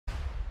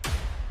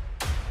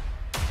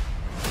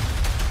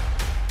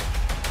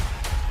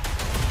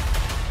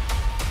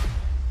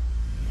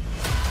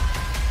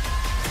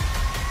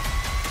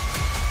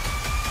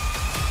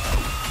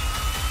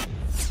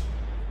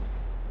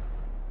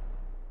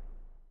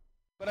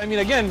But I mean,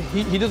 again,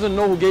 he doesn't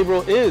know who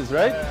Gabriel is,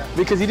 right?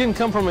 Because he didn't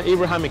come from an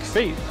Abrahamic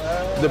faith.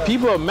 The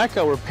people of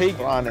Mecca were pagan.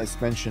 Quran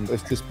is mentioned,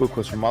 if this book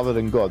was from other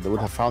than God, they would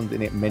have found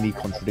in it many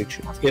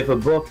contradictions. If a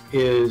book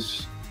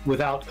is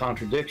without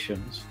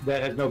contradictions,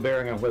 that has no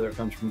bearing on whether it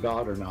comes from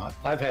God or not.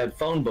 I've had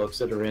phone books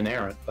that are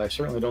inerrant, but I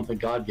certainly don't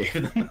think God gave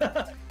them.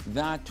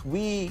 That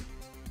we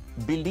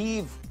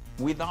believe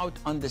without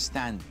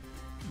understanding.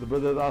 The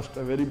brother asked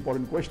a very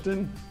important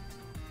question,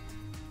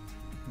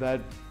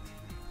 that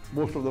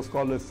most of the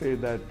scholars say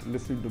that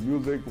listening to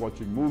music,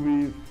 watching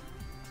movies,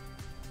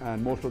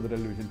 and most of the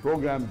television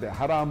programs, they're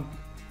haram.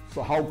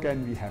 So how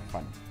can we have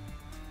fun?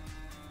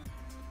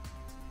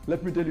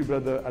 Let me tell you,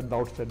 brother, at the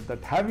outset,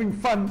 that having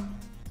fun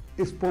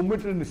is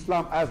permitted in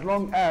Islam as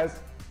long as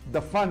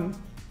the fun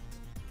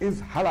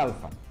is halal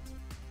fun.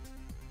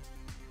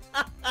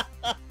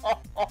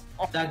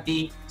 That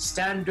the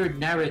standard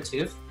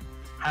narrative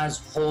has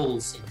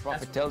holes in it. The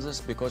Prophet tells us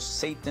because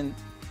Satan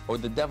or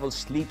the devil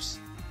sleeps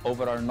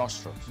over our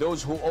nostrils.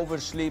 Those who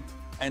oversleep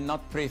and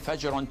not pray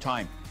Fajr on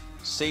time,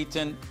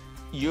 Satan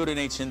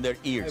urinates in their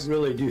ears. I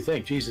really do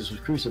think Jesus was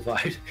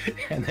crucified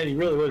and that he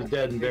really was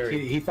dead and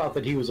buried. He thought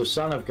that he was a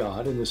son of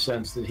God in the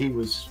sense that he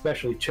was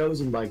specially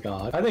chosen by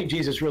God. I think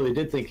Jesus really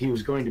did think he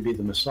was going to be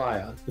the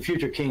Messiah, the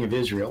future king of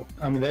Israel.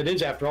 I mean, that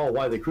is, after all,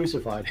 why they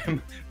crucified him.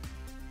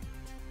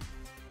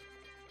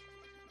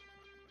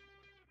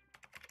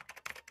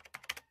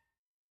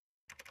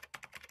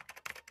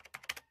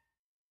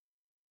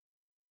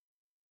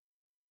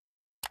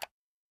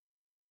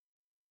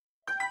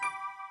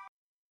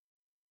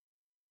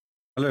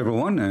 Hello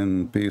everyone,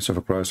 and peace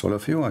of Christ all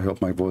of you. I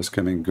hope my voice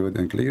coming good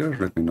and clear.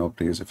 Let me know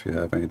please if you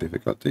have any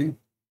difficulty.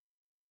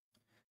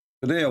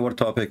 Today our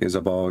topic is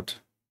about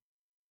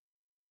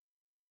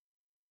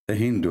a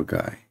Hindu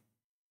guy.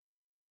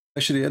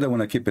 Actually, I don't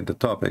want to keep it the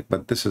topic,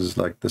 but this is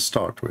like the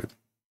start with.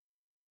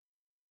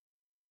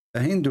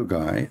 A Hindu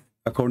guy,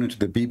 according to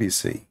the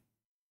BBC,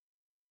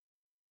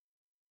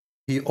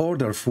 he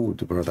ordered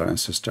food, brother and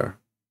sister,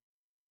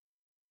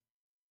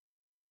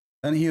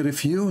 and he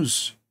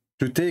refused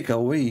to take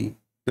away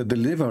the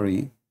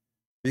delivery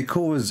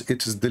because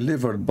it is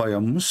delivered by a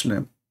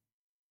Muslim.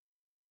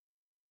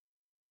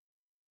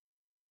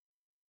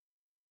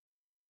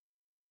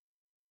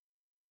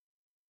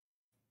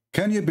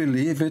 Can you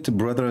believe it,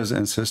 brothers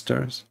and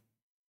sisters?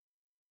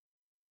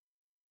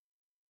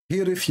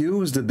 He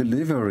refused the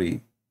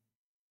delivery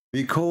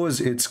because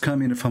it's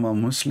coming from a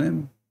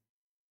Muslim.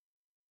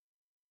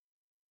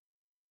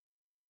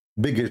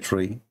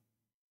 Bigotry,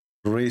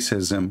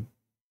 racism,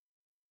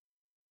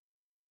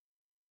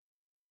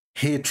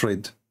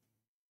 hatred.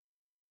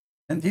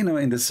 And you know,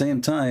 in the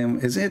same time,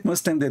 is it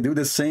Muslim they do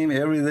the same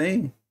every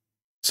day?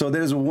 So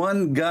there's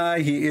one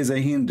guy, he is a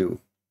Hindu.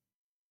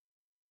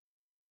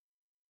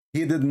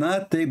 He did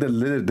not take the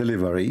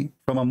delivery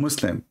from a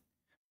Muslim.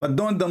 But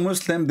don't the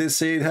Muslim, they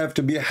say it have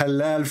to be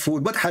halal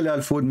food. What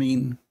halal food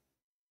mean?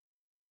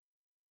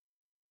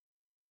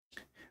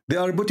 They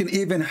are putting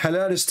even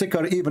halal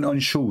sticker even on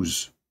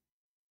shoes,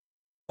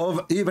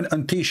 or even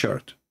on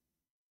t-shirt.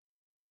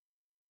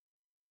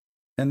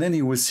 And then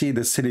you will see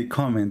the silly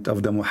comment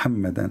of the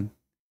Muhammadan.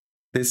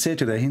 They say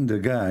to the Hindu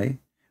guy,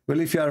 well,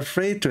 if you are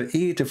afraid to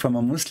eat from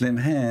a Muslim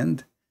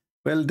hand,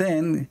 well,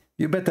 then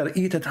you better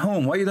eat at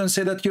home. Why you don't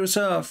say that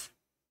yourself?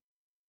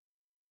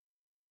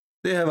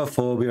 They have a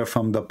phobia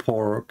from the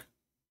pork.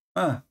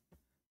 I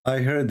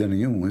heard the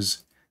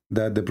news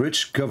that the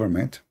British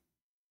government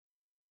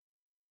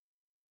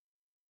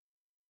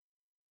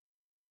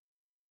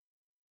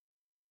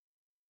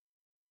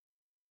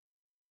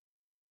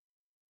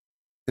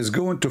is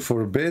going to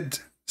forbid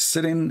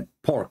selling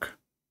pork.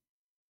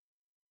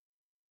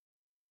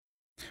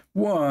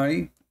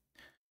 Why?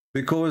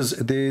 Because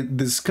they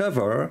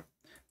discover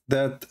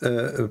that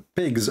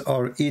pigs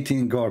are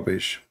eating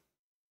garbage.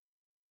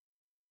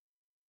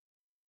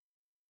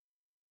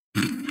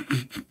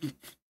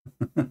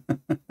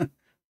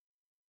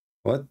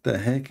 What the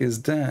heck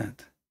is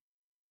that?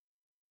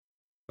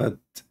 But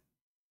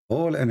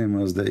all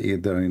animals they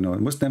eat there, you know.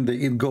 Muslim they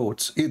eat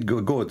goats. Eat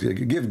goat.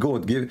 Give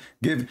goat.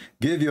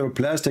 Give your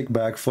plastic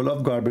bag full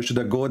of garbage to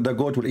the goat. The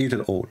goat will eat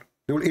it all.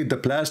 They will eat the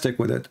plastic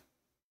with it.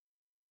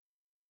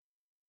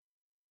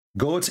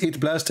 Goats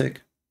eat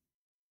plastic.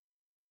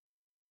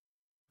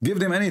 Give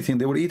them anything,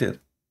 they will eat it.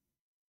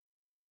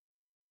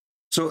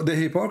 So the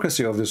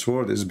hypocrisy of this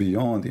world is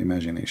beyond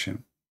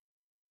imagination.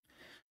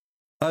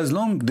 As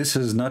long this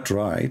is not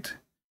right,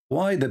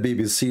 why the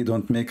BBC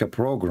don't make a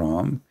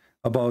program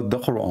about the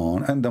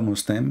Quran and the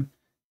Muslim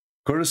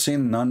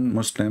cursing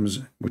non-Muslims,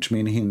 which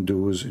mean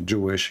Hindus,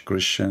 Jewish,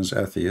 Christians,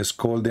 atheists,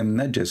 call them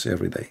najis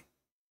every day?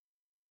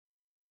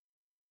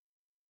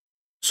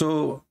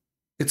 So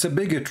it's a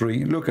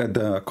bigotry. Look at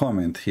the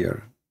comment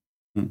here.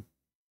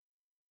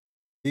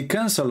 He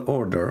canceled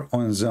order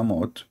on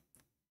Zamot.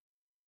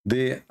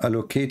 They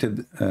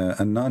allocated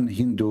a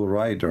non-Hindu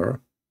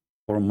rider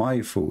for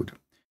my food.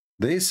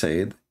 They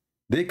said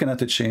they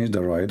cannot change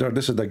the rider.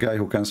 This is the guy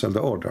who canceled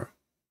the order.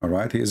 All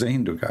right, he is a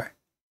Hindu guy.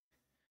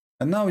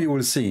 And now you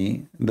will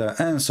see the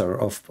answer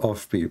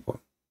of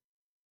people.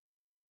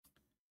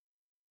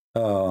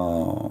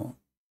 the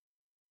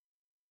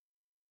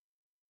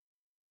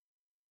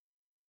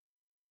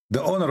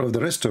owner of the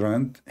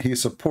restaurant, he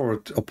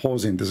support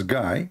opposing this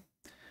guy.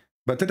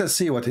 But let us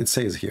see what it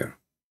says here.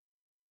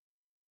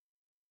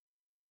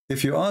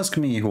 If you ask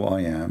me who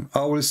I am,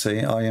 I will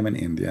say I am an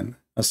Indian,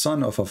 a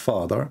son of a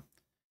father,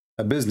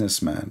 a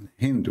businessman,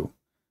 Hindu.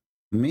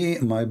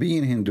 My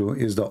being Hindu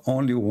is the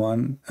only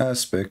one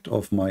aspect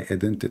of my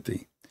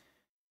identity.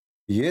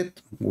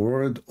 Yet,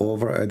 word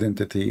over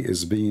identity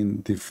is being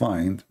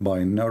defined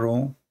by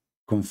narrow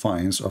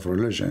confines of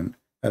religion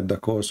at the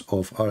cost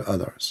of all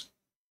others.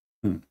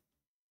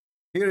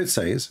 Here it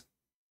says,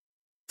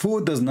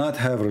 food does not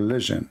have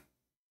religion.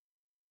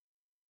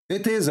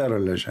 It is a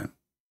religion.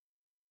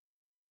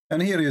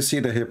 And here you see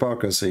the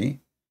hypocrisy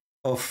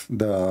of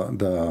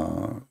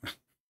the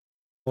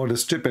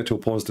stupid who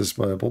posted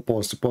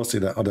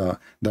the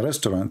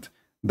restaurant,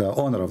 the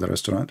owner of the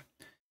restaurant.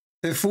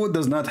 If food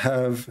does not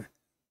have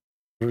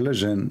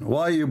religion,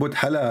 why you put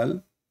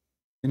halal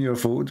in your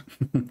food?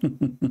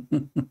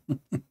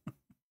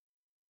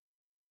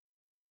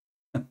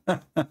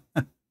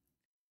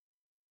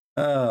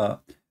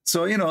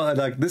 So, you know,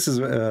 like, this is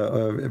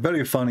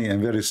very funny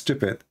and very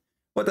stupid.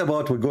 What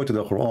about we go to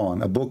the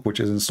Quran, a book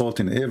which is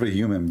insulting every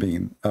human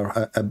being,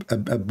 or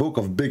a book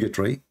of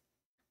bigotry,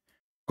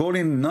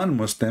 calling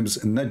non-Muslims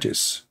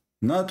najis.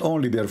 Not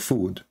only their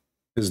food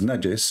is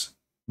najis,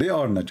 they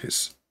are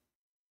najis.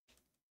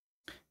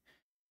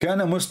 Can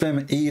a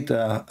Muslim eat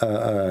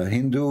a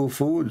Hindu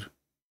food?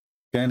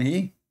 Can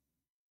he?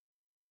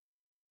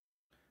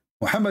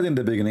 Muhammad in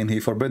the beginning, he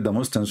forbade the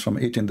Muslims from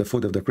eating the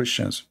food of the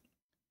Christians.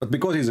 But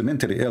because he's a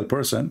mentally ill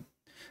person,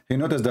 he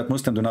noticed that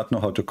Muslims do not know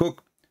how to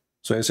cook.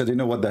 So he said, you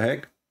know what the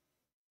heck?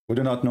 We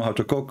do not know how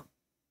to cook.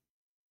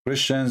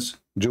 Christians,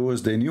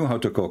 Jews, they knew how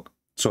to cook.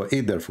 So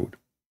eat their food.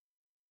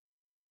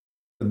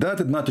 But that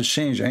did not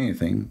change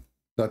anything.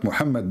 That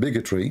Muhammad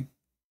bigotry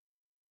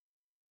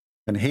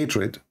and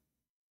hatred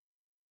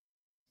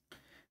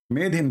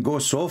made him go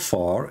so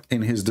far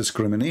in his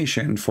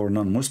discrimination for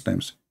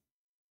non-Muslims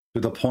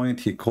to the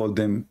point he called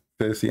them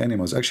filthy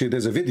animals. Actually,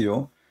 there's a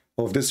video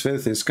of this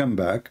filthy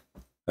scumbag,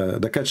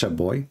 the ketchup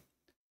boy,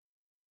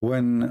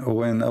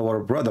 when our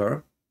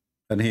brother,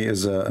 and he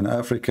is an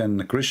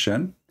African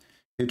Christian,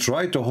 he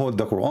tried to hold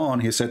the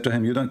Quran. He said to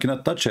him,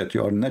 cannot touch it,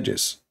 you are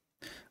najis.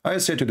 I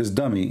said to this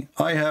dummy,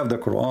 I have the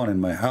Quran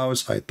in my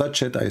house, I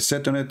touch it, I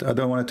sit on it, I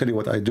don't want to tell you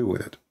what I do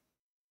with it.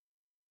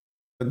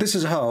 But this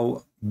is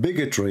how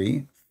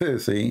bigotry,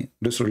 filthy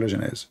this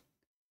religion is.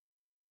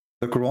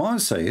 The Quran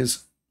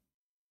says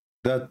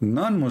that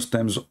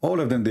non-Muslims, all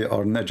of them, they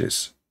are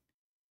najis.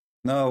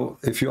 Now,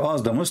 if you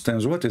ask the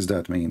Muslims, what does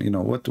that mean? You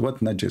know, what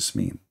najis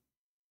mean?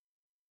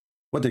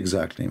 What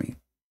exactly mean?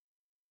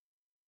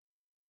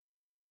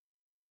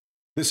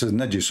 This is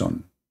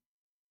najisun.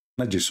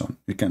 Najisun.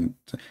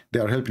 They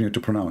are helping you to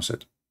pronounce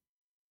it.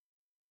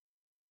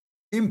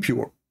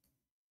 Impure.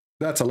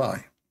 That's a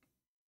lie.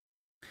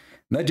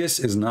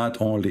 Najis is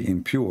not only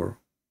impure,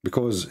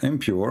 because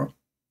impure,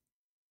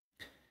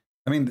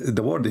 I mean,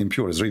 the word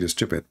impure is really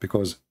stupid,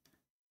 because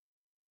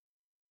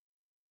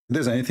if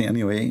there's anything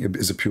anyway,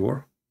 is it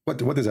pure? What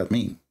does that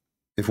mean?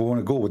 If we want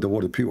to go with the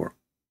word pure,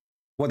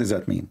 what does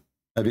that mean?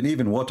 I mean,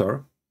 even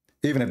water,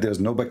 even if there's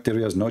no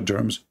bacteria, no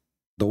germs,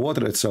 the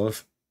water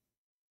itself,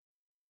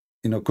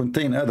 you know,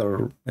 contain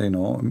other, you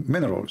know,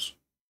 minerals.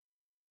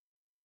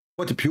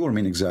 What does pure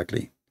mean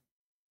exactly?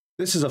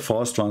 This is a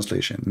false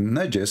translation.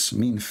 Najis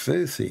mean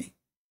filthy,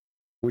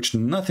 which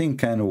nothing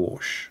can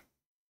wash.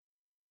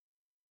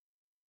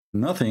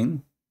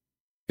 Nothing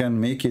can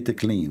make it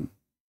clean.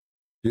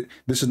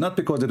 This is not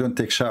because they don't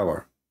take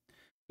shower.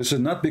 This is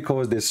not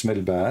because they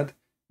smell bad.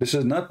 This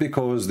is not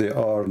because they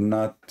are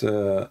not,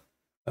 you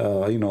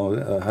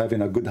know,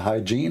 having a good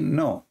hygiene.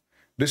 No.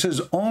 This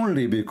is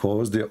only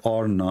because they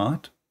are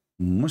not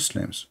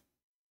Muslims.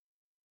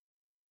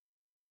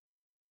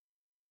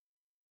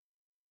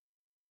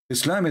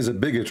 Islam is a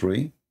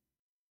bigotry.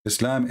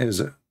 Islam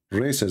is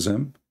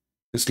racism.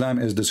 Islam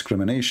is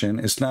discrimination.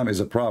 Islam is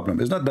a problem.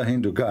 It's not the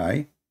Hindu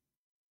guy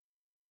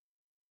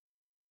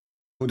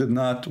who did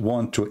not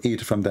want to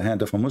eat from the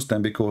hand of a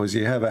Muslim because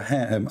he have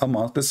a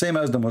month, the same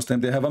as the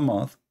Muslim, they have a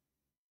month,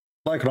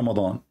 like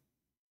Ramadan.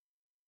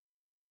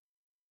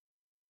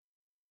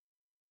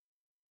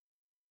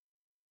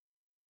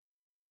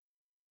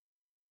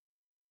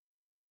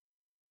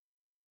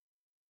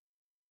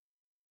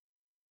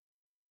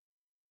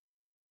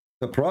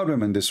 The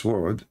problem in this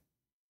world,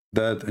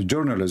 that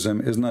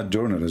journalism is not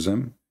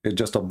journalism, it's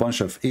just a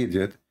bunch of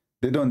idiots.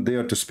 They don't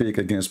dare to speak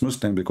against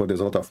Muslims because there's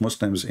a lot of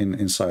Muslims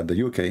inside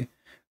the UK.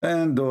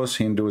 And those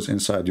Hindus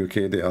inside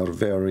UK, they are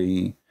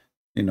very,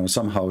 you know,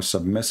 somehow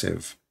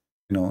submissive.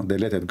 You know, they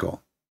let it go.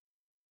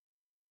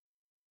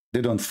 They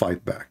don't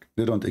fight back.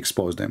 They don't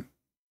expose them.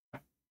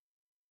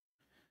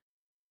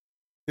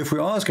 If we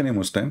ask any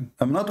Muslim,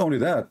 and not only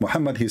that,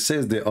 Muhammad, he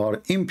says they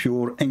are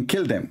impure and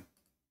kill them.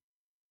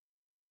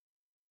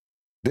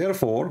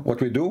 Therefore,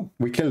 what we do,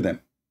 we kill them.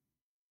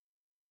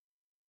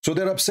 So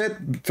they're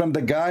upset from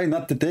the guy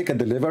not to take a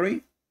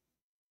delivery.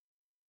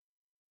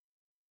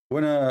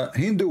 when a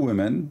Hindu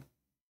woman,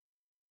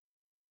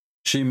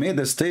 she made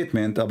a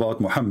statement about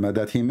Muhammad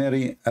that he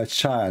married a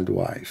child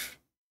wife.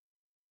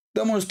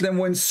 The Muslim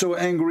went so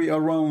angry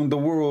around the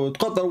world.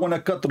 Qatar want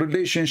to cut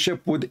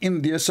relationship with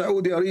India.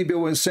 Saudi Arabia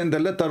will send a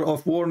letter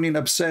of warning,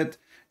 upset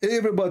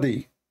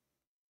everybody.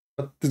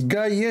 But this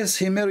guy, yes,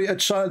 he married a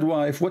child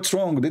wife. What's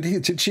wrong?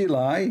 Did she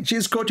lie?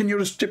 She's quoting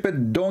your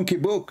stupid donkey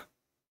book.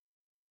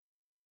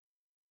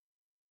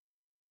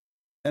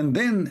 And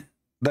then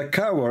the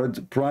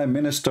coward Prime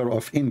Minister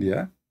of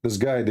India, this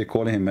guy, they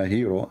call him a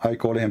hero, I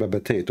call him a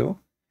potato.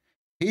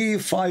 He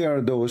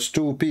fired those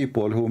two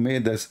people who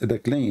made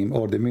the claim,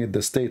 or they made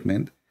the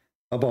statement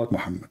about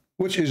Muhammad,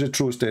 which is a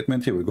true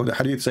statement. Here we go. The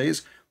hadith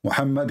says,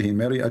 Muhammad, he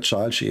married a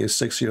child, she is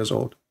 6 years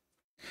old.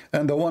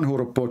 And the one who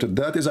reported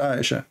that is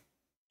Aisha.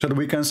 Should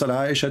we cancel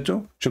Aisha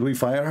too? Should we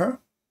fire her?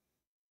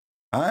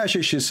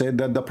 Aisha, she said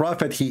that the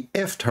Prophet, he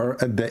effed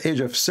her at the age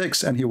of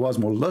 6, and he was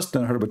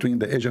molesting her between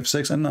the age of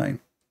 6 and 9.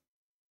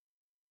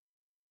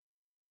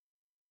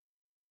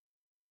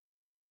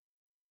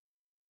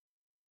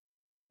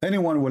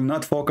 Anyone will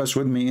not focus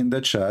with me in the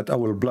chat, I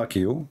will block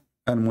you.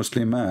 And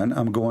Muslim man,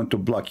 I'm going to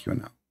block you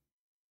now.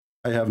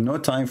 I have no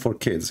time for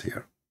kids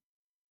here.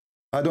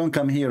 I don't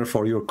come here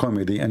for your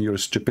comedy and your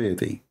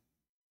stupidity.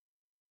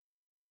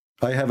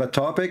 I have a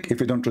topic. If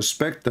you don't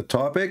respect the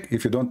topic,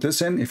 if you don't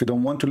listen, if you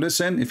don't want to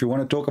listen, if you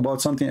want to talk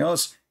about something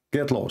else,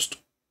 get lost.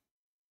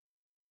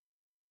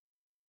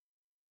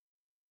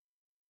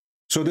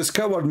 So this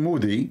coward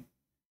Moody,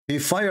 he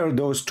fired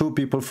those two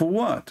people for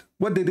what?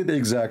 What they did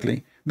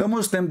exactly? The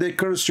Muslim, they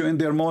curse you in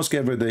their mosque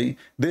every day.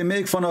 They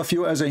make fun of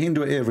you as a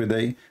Hindu every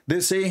day. They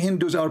say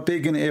Hindus are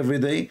pagan every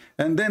day.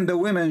 And then the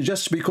women,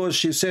 just because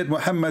she said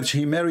Muhammad,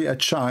 he married a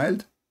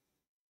child,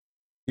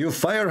 you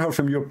fire her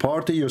from your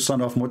party, you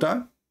son of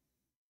Muta.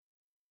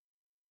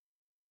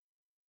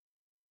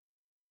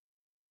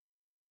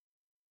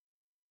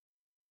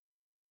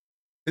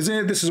 Isn't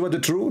it this is what the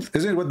truth?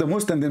 Isn't it what the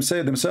Muslims them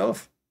say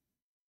themselves?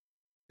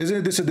 Isn't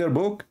it this is their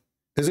book?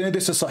 Isn't it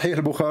this is Sahih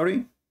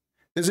al-Bukhari?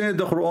 Isn't it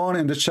the Quran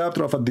in the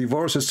chapter of a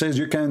divorce, it says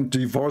you can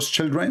divorce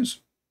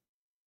children's?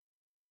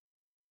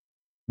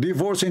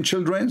 Divorcing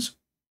children's?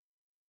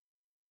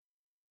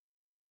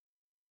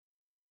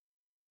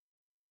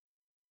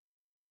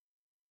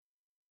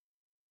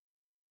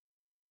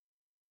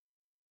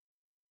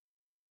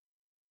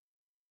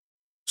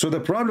 So the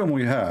problem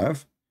we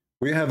have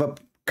a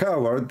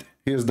coward,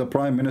 he is the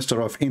Prime Minister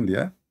of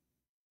India.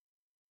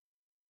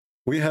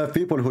 We have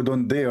people who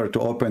don't dare to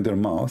open their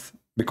mouth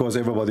because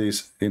everybody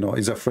is,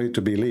 is afraid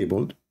to be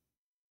labeled.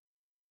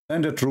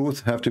 And the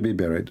truth have to be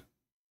buried.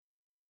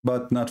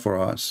 But not for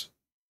us.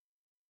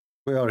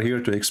 We are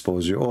here to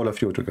expose you, all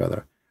of you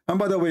together. And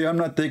by the way, I'm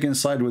not taking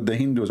side with the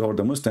Hindus or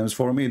the Muslims.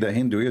 For me, the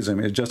Hinduism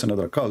is just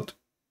another cult.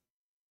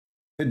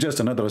 It's just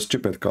another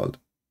stupid cult.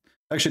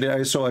 Actually,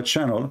 I saw a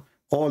channel,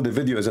 all the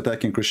videos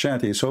attacking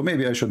Christianity, so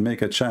maybe I should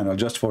make a channel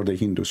just for the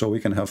Hindu so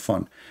we can have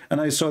fun. And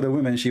I saw the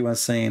woman, she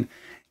was saying,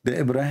 the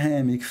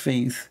Abrahamic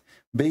faith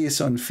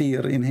based on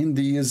fear. In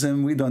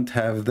Hinduism, we don't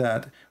have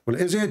that. Well,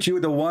 isn't you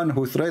the one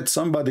who threats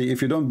somebody,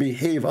 if you don't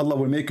behave, Allah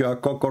will make you a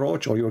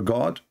cockroach, or your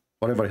God,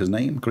 whatever his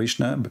name,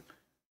 Krishna,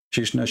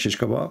 Shishna,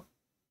 Shishkaba?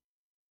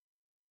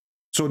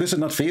 So this is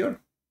not fear?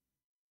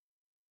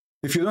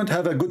 If you don't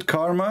have a good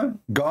karma,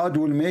 God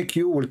will make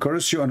you, will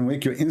curse you and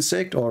make you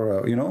insect,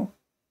 or,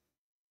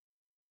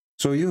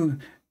 So you,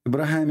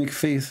 Abrahamic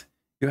faith,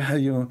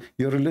 your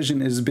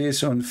religion is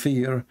based on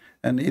fear,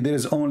 and there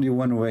is only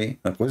one way.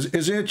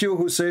 Isn't it you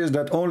who says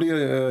that only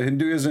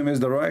Hinduism is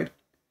the right?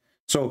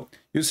 So,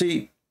 you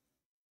see,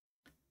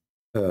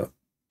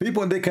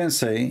 people, they can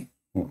say,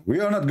 we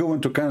are not going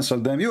to cancel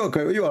them. You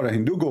are a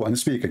Hindu, go and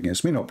speak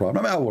against me, no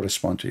problem. I will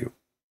respond to you.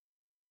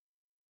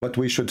 But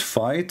we should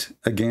fight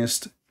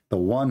against the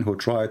one who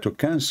tried to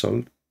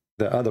cancel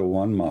the other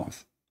one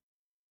mouth.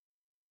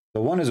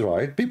 The one is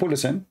right. People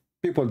listen.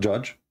 People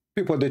judge.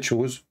 People, they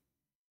choose.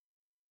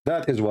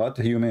 That is what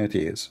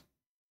humanity is.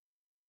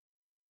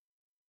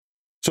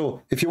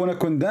 So, if you want to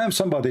condemn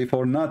somebody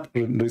for not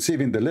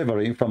receiving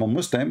delivery from a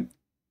Muslim,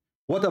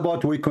 what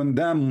about we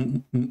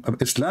condemn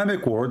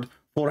Islamic world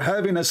for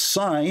having a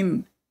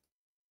sign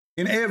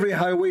in every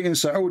highway in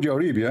Saudi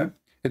Arabia?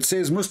 It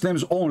says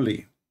Muslims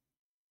only.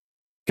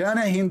 Can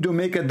a Hindu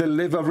make a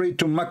delivery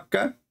to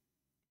Mecca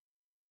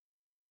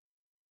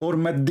or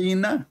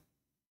Medina?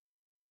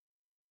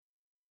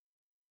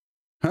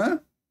 Huh?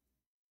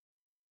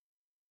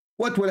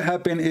 What will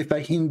happen if a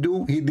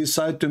Hindu, he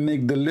decide to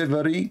make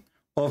delivery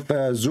of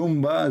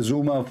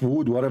Zuma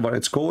food, whatever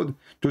it's called,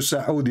 to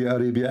Saudi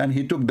Arabia, and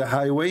he took the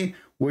highway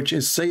which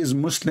says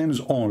Muslims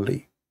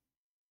only?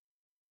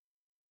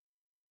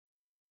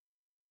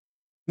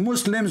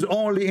 Muslims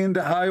only in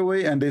the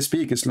highway, and they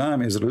speak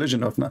Islam is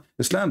religion of not.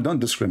 Islam don't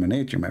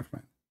discriminate you, my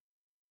friend.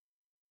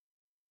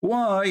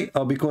 Why?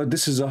 Because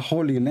this is a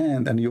holy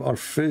land and you are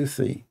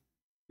filthy.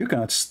 You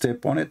cannot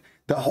step on it.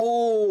 The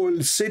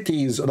whole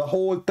cities, the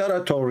whole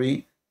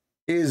territory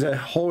is a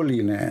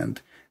holy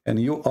land, and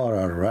you are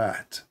a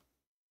rat.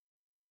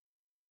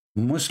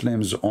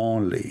 Muslims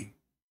only.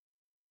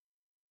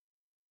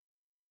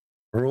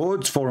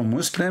 Roads for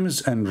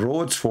Muslims and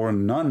roads for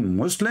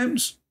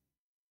non-Muslims?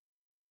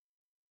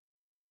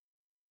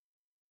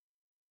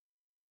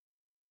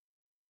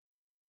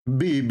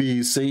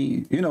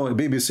 BBC, you know,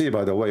 BBC,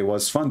 by the way,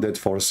 was funded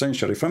for a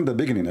century, from the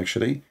beginning,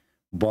 actually,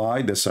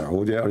 by the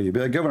Saudi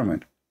Arabia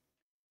government.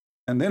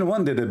 And then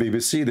one day, the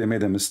BBC, they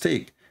made a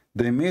mistake.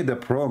 They made a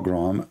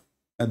program,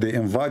 and they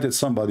invited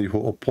somebody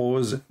who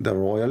opposed the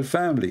royal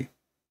family.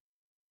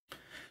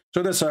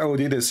 So the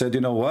Saudi, they said,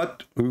 you know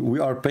what? We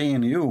are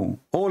paying you,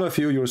 all of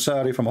you, your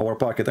salary from our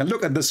pocket. And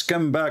look at the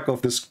scumbag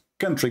of this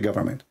country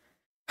government.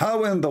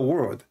 How in the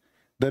world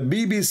the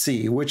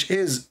BBC, which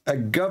is a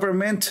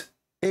government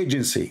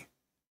agency,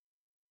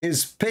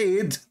 is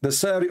paid the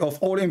salary of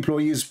all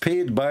employees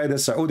paid by the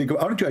Saudi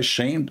government? Aren't you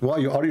ashamed?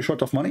 Why are you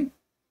short of money?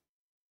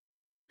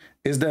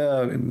 Is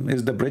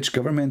the British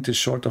government is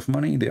short of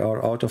money? They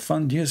are out of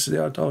fund? Yes, they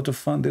are out of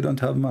fund. They don't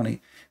have money.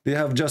 They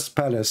have just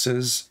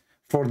palaces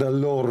for the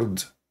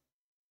Lord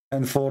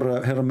and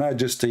for Her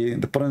Majesty,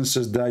 the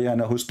Princess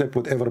Diana, who slept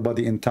with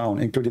everybody in town,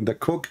 including the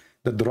cook,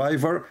 the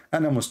driver,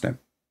 and a Muslim.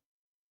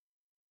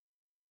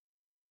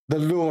 The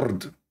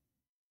Lord,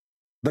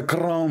 the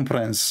Crown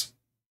Prince.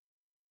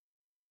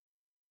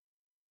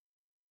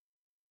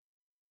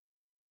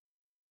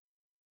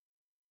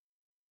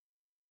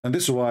 And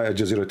this is why Al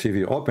Jazeera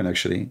TV opened,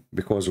 actually,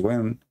 because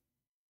when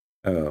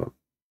the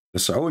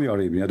Saudi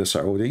Arabia,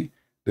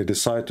 they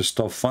decided to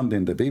stop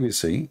funding the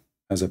BBC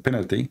as a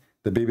penalty,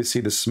 the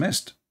BBC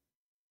dismissed,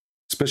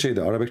 especially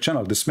the Arabic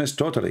channel, dismissed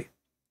totally.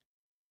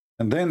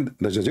 And then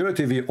the Al Jazeera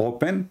TV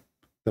opened,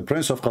 the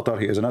Prince of Qatar,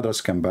 he is another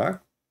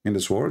scumbag in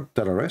this world,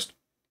 terrorist.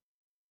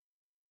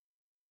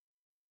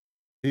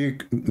 He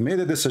made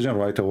a decision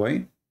right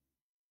away,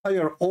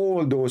 hire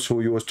all those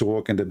who used to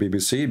work in the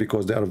BBC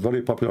because they are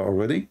very popular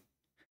already,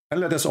 and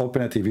let us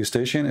open a TV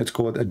station. It's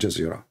called Al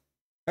Jazeera.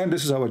 And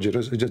this is how Al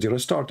Jazeera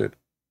started.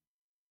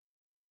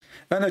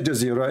 And Al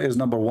Jazeera is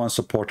 #1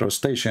 supporter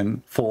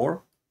station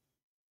for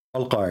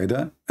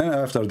Al-Qaeda, and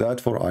after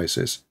that for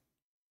ISIS.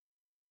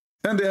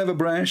 And they have a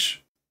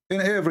branch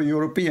in every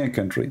European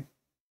country.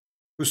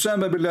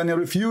 Osama bin Laden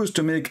refused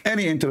to make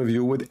any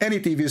interview with any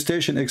TV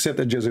station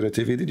except Al Jazeera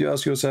TV. Did you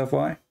ask yourself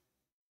why?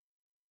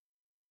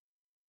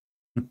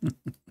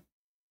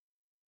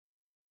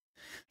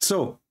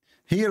 So,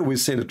 here we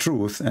say the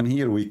truth, and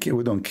here we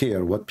don't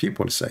care what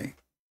people say.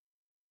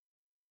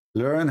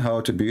 Learn how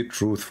to be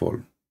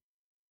truthful.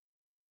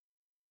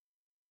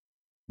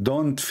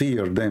 Don't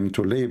fear them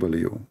to label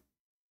you.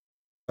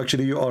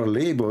 Actually, you are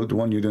labeled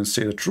when you don't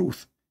say the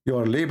truth. You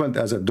are labeled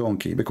as a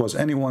donkey because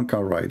anyone can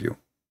ride you.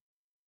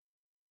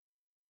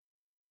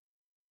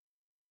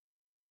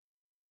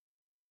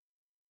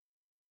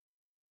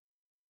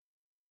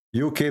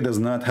 UK does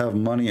not have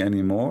money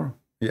anymore.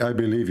 Yeah, I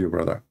believe you,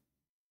 brother.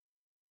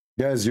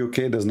 Guys,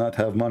 UK does not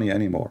have money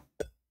anymore.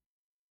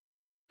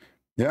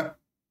 Yeah,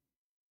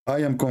 I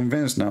am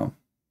convinced now.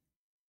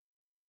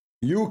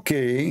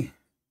 UK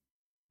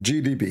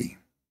GDP.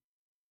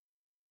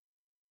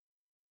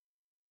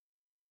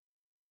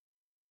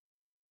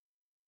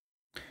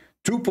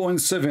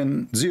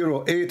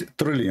 $2.708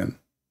 trillion.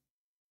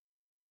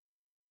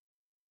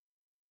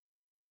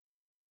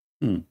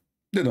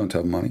 They don't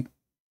have money.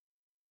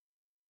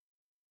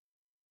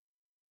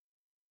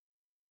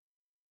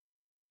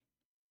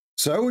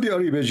 Saudi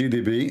Arabia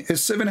GDP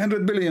is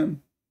 700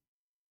 billion.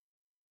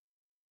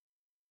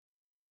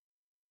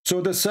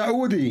 So the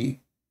Saudi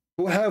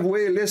who have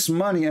way less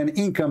money and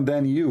income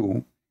than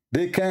you,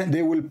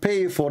 they will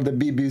pay for the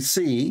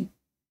BBC,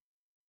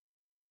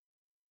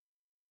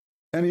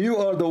 and you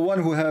are the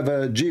one who have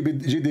a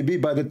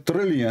GDP by the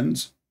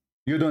trillions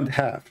you don't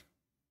have.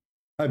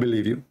 I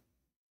believe you.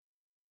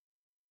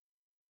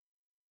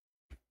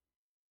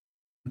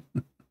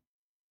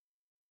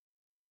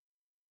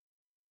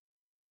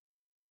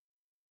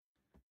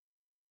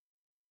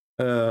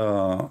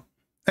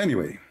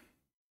 Anyway,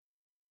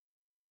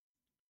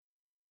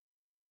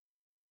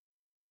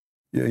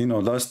 yeah, you know,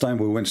 last time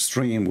we went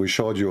stream, we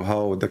showed you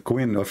how the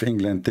Queen of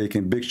England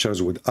taking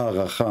pictures with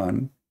Aga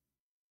Khan,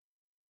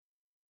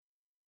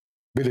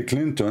 Bill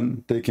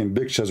Clinton taking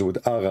pictures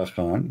with Aga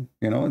Khan.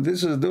 You know,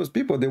 this is those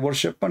people, they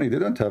worship money, they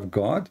don't have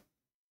God.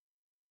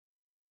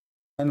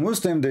 And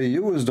Muslim, they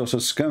use those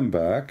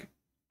scumbag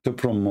to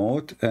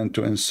promote and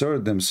to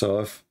insert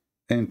themselves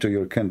into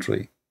your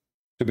country,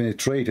 to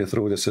penetrate it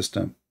through the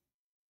system.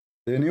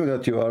 They knew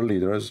that you are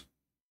leaders.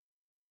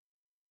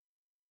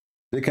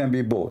 They can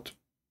be bought.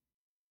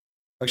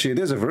 Actually,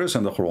 there's a verse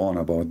in the Quran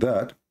about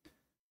that.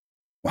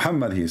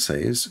 Muhammad, he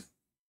says,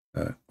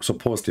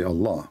 supposedly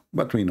Allah,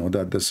 but we know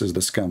that this is the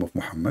scam of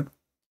Muhammad.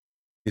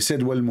 He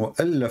said,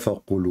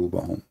 وَالْمُؤَلَّفَ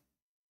قُلُوبَهُمْ.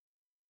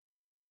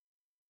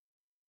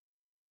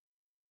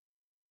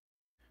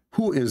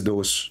 Who is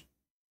those?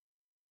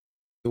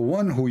 The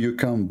one who you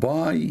can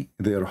buy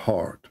their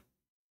heart.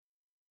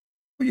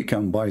 You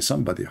can buy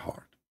somebody's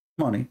heart.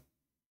 Money.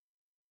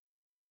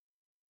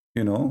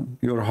 You know,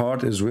 your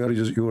heart is where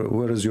is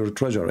your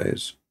treasure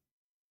is.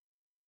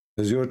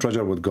 Is your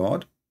treasure with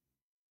God?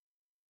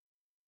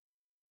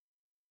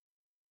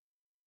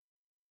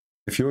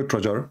 If your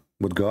treasure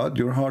with God,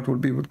 your heart will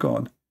be with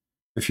God.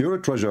 If your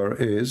treasure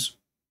is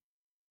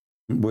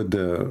with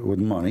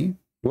money,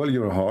 well,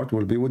 your heart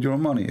will be with your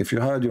money. If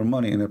you hide your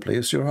money in a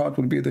place, your heart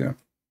will be there.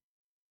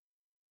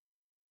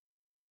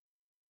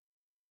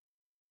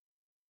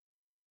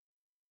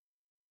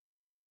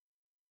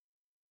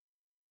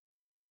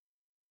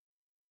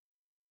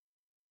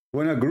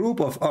 When a group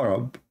of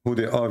Arab, who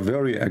they are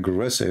very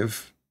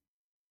aggressive,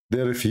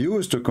 they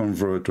refuse to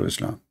convert to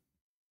Islam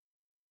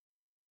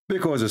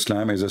because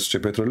Islam is a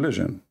stupid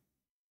religion.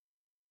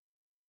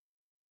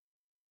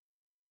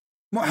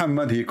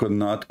 Muhammad, he could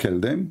not kill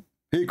them.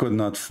 He could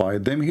not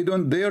fight them. He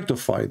don't dare to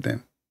fight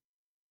them.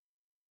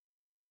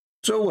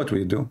 So what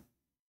we do?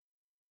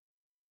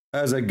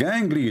 As a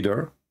gang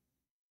leader,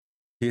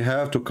 he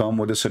have to come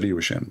with a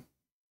solution.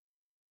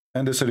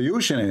 And the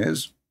solution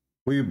is,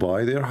 we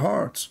buy their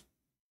hearts.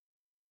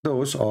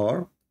 Those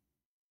are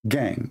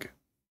gang.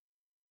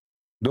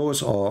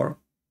 Those are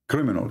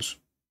criminals.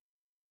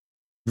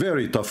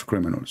 Very tough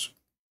criminals.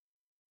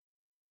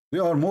 They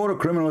are more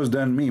criminals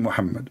than me,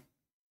 Muhammad.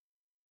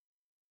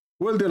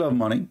 Well, they love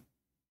money.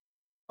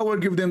 I will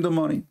give them the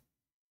money.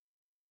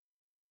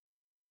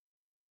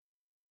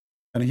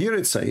 And here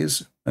it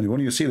says, and when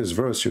you see this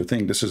verse, you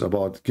think this is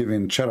about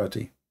giving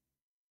charity.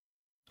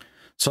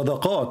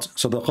 Sadaqat,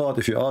 sadaqat,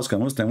 if you ask a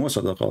Muslim, what's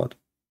sadaqat?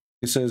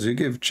 He says you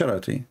give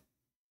charity,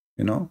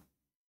 you know,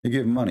 you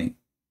give money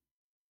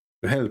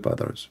to help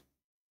others.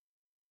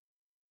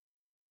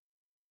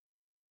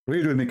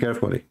 Read with me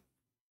carefully.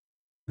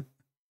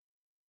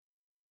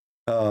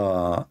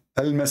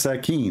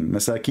 Al-Masakin,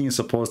 Masakin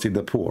supposedly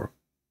the poor.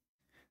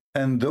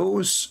 And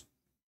those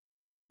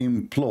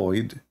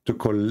employed to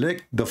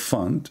collect the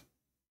fund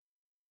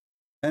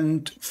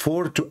and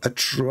for to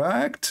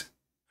attract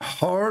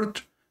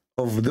heart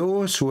of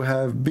those who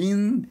have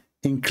been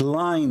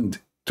inclined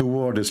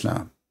toward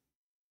Islam.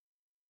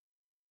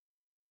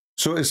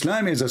 So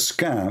Islam is a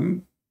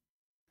scam,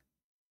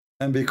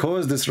 and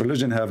because this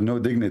religion have no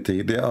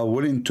dignity, they are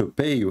willing to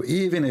pay you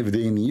even if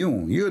they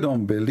knew you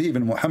don't believe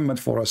in Muhammad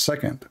for a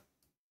second.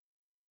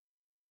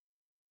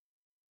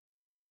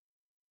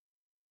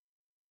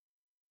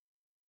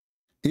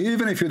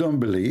 Even if you don't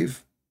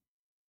believe,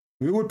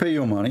 we will pay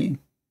you money,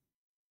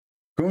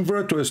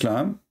 convert to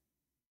Islam,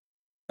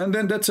 and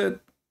then that's it.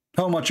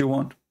 How much you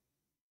want?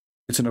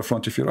 It's in the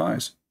front of your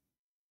eyes.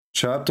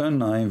 Chapter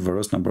 9,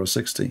 verse number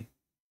 60.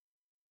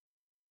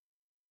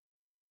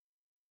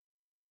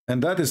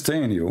 And that is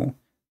telling you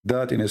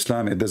that in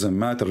Islam, it doesn't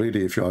matter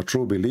really if you are a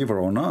true believer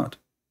or not.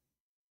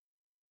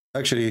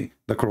 Actually,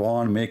 the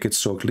Quran makes it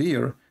so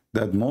clear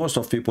that most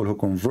of people who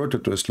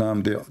converted to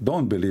Islam, they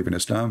don't believe in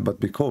Islam, but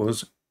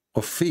because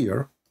of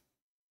fear,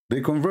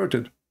 they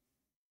converted.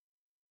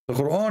 The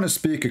Quran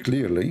speaks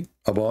clearly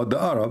about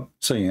the Arab,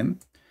 saying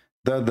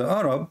that the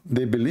Arab,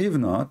 they believe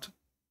not.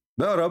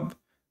 The Arab,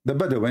 the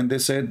Bedouin, they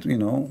said, you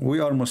know, we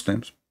are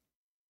Muslims.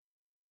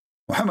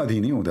 Muhammad, he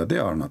knew that they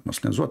are not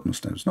Muslims. What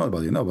Muslims?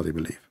 Nobody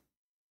believe.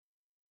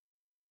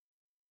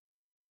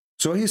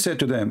 So he said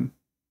to them,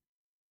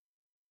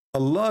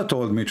 Allah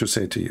told me to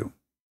say to you,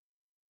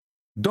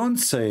 don't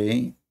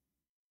say,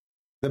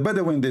 the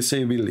Bedouin, they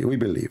say, we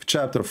believe.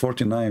 Chapter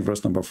 49,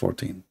 verse number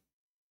 14.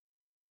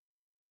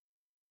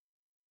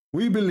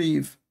 We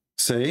believe.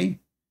 Say,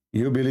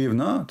 you believe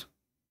not.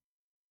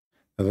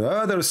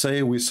 Rather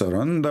say, we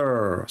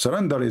surrender.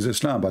 Surrender is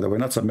Islam, by the way,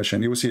 not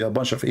submission. You will see a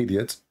bunch of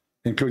idiots,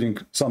 including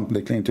some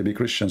they claim to be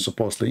Christians,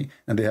 supposedly,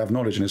 and they have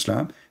knowledge in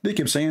Islam. They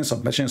keep saying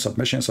submission,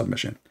 submission,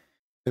 submission.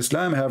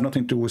 Islam have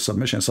nothing to do with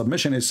submission.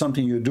 Submission is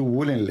something you do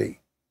willingly.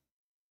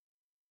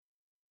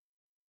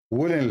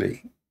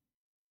 Willingly.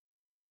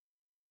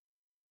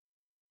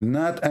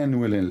 Not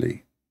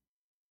unwillingly.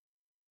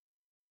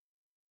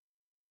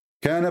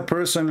 Can a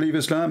person leave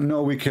Islam?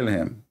 No, we kill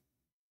him.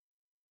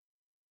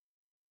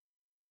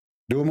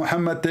 Do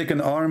Muhammad take an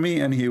army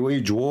and he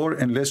wage war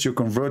unless you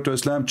convert to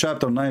Islam?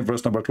 Chapter 9,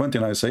 verse number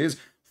 29 says,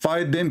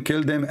 fight them,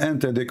 kill them,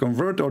 until they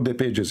convert or they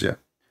pay jizya.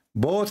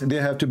 Both,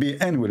 they have to be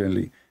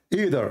unwillingly,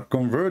 either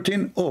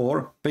converting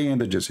or paying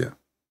the jizya.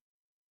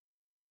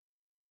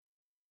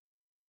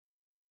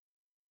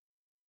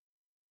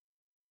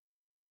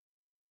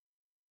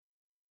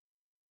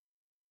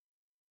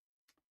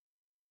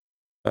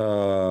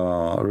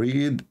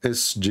 Read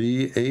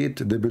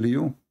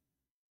SG8W.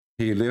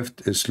 He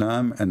left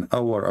Islam an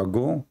hour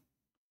ago.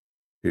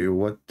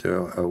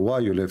 Why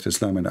you left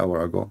Islam an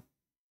hour ago?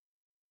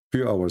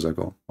 Few hours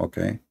ago.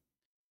 Okay.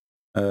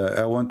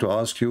 I want to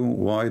ask you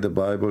why the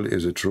Bible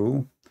is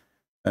true,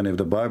 and if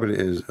the Bible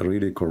is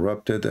really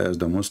corrupted as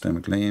the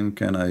Muslim claim,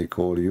 can I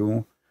call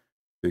you?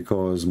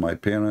 Because my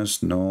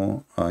parents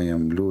know I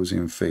am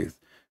losing faith.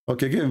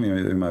 Okay, give me,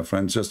 my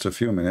friends, just a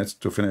few minutes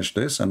to finish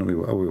this, and we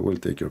will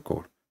take your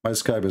call. My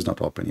Skype is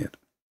not open yet.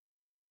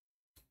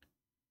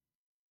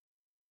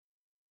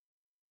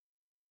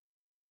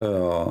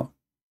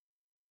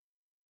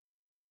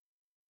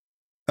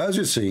 As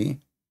you see,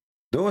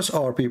 those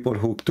are people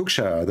who took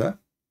Shahada,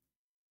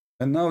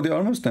 and now they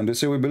are Muslim. They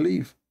say, we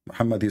believe.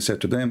 Muhammad, he said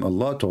to them,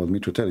 Allah told me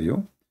to tell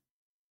you,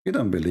 you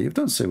don't believe.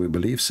 Don't say we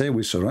believe. Say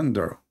we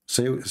surrender.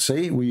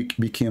 Say we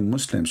became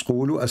Muslims.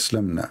 قولوا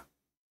أسلمنا.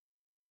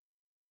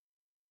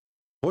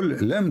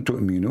 قل لم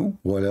تؤمنوا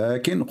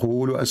ولكن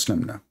قولوا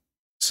أسلمنا.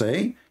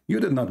 Say you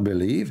did not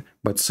believe,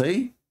 but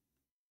say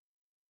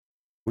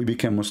we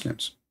became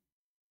Muslims.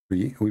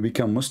 We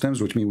become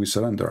Muslims, which means we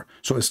surrender.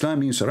 So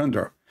Islam means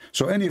surrender.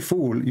 So any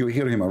fool, you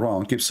hear him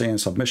around, keep saying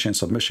submission,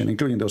 submission,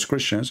 including those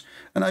Christians.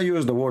 And I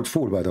use the word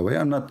fool, by the way.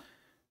 I'm not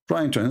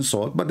trying to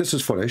insult, but this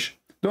is foolish.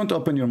 Don't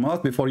open your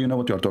mouth before you know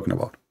what you're talking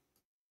about.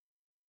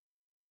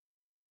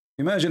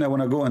 Imagine I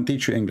want to go and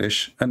teach you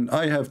English, and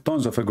I have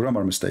tons of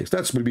grammar mistakes.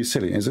 That will be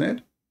silly, isn't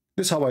it?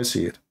 This is how I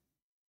see it.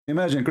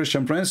 Imagine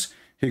Christian Prince,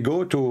 he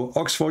go to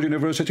Oxford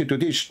University to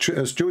teach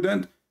a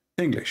student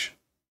English.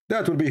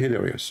 That would be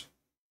hilarious.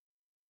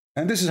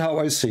 And this is how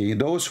I see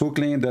those who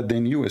claim that they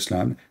knew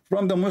Islam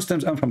from the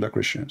Muslims and from the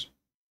Christians.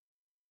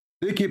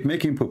 They keep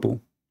making poo-poo.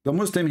 The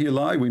Muslim, he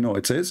lie, we know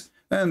it says.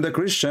 And the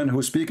Christian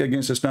who speak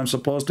against Islam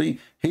supposedly,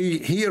 he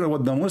hear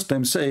what the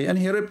Muslims say and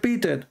he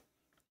repeat it.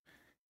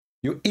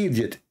 You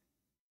idiot.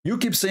 You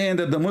keep saying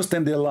that the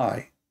Muslim, they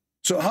lie.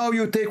 So how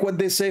you take what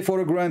they say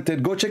for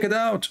granted? Go check it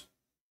out.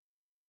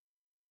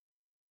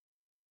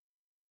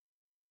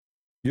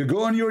 You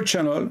go on your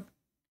channel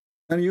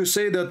and you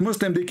say that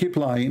Muslim, they keep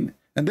lying.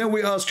 And then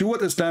we ask you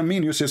what Islam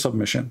mean, you say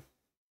submission.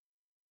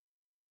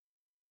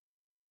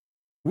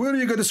 Where do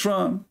you get this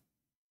from?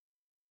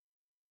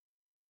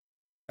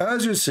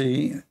 As you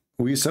see,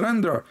 we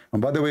surrender.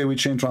 And by the way, we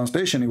change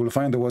translation, you will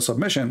find the word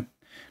submission.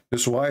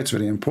 This is why it's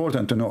very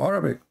important to know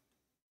Arabic.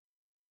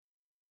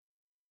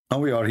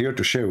 And we are here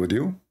to share with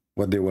you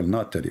what they will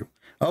not tell you.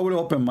 I will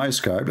open my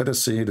Skype. Let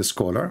us see the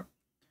scholar.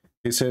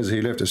 He says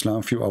he left Islam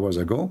a few hours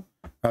ago.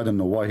 I don't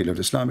know why he left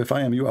Islam. If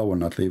I am you, I will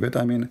not leave it.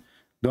 I mean,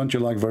 don't you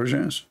like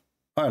versions?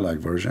 I like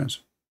versions.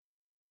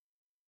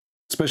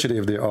 Especially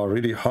if they are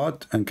really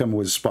hot and come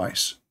with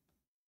spice.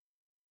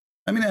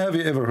 I mean, have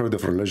you ever heard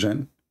of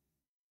religion?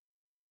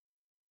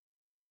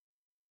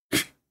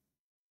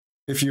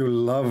 If you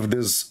love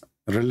this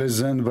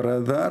religion,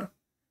 brother,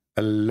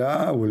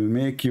 Allah will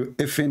make you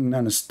effing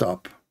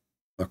non-stop.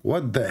 Like,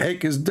 what the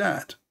heck is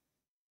that?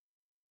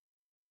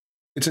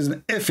 It is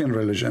an effing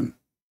religion.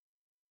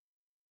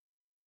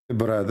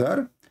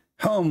 Brother,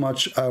 how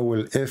much I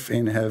will if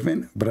in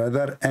heaven?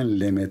 Brother,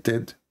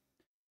 unlimited.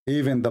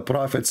 Even the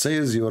Prophet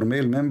says your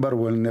male member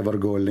will never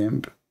go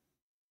limp.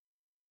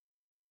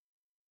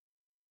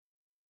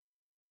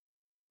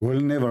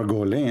 Will never go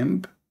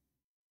limp.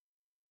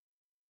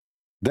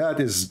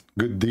 That is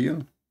good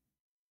deal.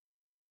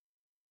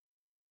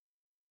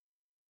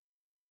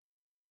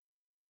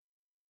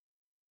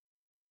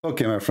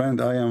 Okay, my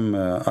friend, I am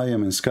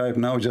in Skype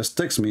now. Just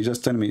text me.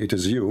 Just tell me it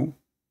is you.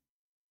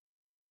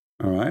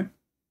 All right.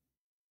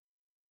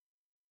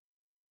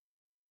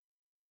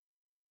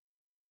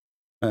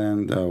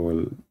 And I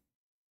will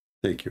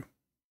take you.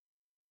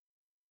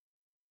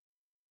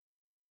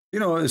 You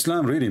know,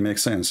 Islam really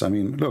makes sense. I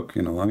mean, look,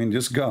 you know, I mean,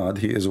 this God,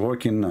 he is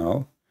working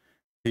now.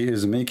 He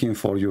is making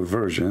for you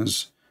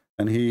versions.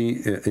 And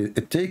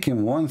it take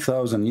him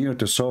 1,000 years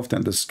to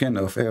soften the skin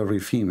of every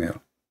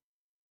female.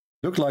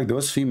 Look like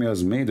those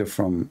females made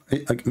from,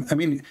 I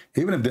mean,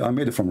 even if they are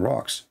made from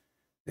rocks,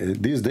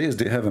 these days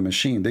they have a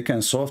machine. They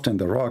can soften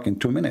the rock in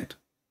 2 minutes.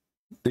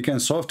 They can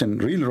soften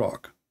real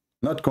rock,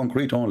 not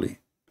concrete only.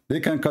 They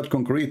can cut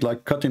concrete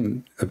like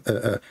cutting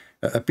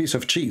a piece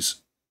of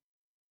cheese.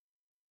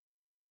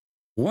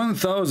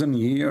 1,000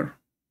 years.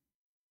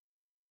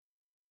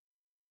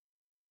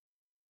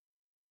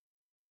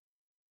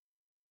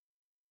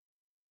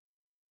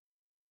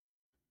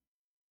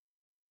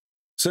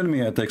 Send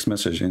me a text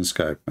message in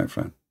Skype, my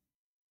friend.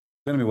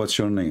 Tell me what's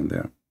your name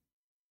there.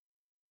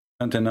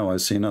 Until now, I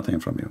see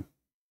nothing from you.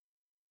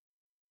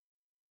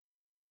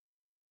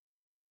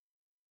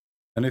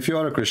 And if you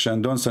are a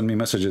Christian, don't send me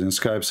messages in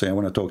Skype saying, I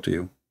want to talk to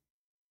you.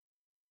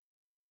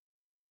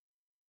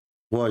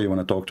 Why you want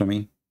to talk to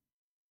me?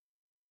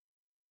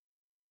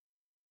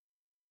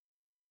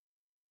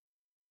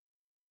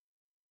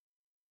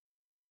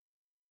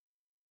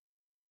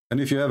 And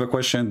if you have a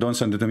question, don't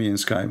send it to me in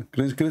Skype.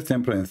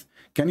 Christian Prince,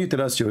 can you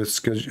tell us your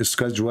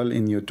schedule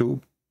in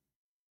YouTube?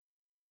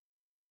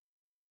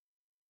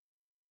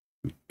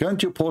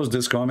 Can't you post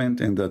this comment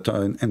in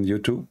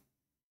YouTube?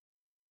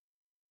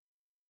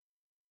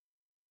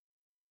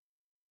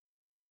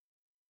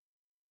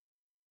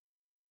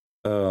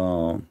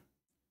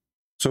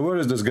 So where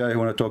is this guy who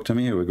want to talk to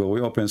me? Here we go. We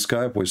open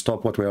Skype. We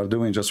stop what we are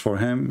doing just for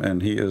him,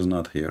 and he is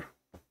not here.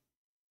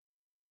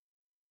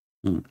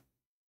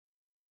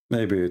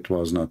 Maybe it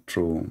was not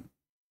true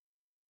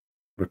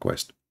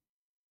request.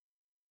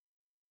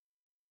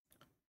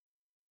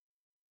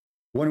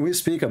 When we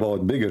speak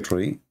about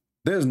bigotry,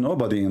 there's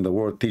nobody in the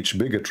world teach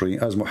bigotry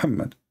as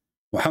Muhammad.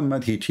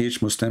 Muhammad, he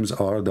teach Muslims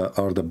are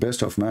the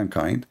best of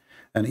mankind,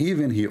 and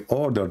even he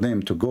ordered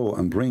them to go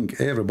and bring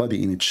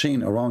everybody in a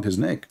chain around his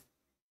neck.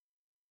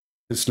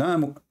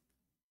 Islam,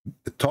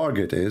 the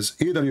target is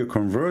either you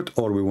convert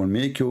or we will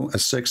make you a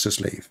sex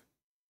slave.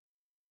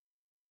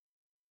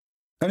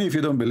 And if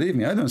you don't believe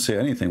me, I don't say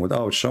anything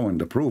without showing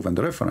the proof and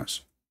the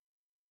reference.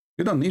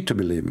 You don't need to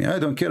believe me. I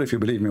don't care if you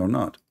believe me or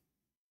not.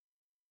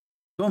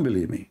 Don't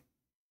believe me.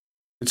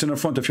 It's in the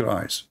front of your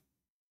eyes.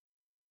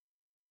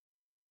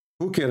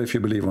 Who cares if you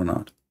believe or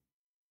not?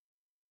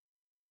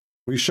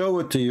 We show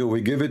it to you, we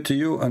give it to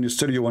you, and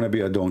you want to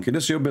be a donkey.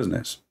 This is your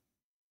business.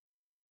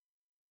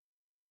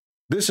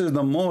 This is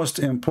the most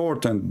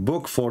important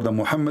book for the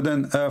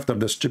Muhammadan after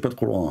the stupid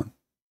Quran.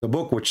 The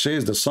book which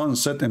says the sun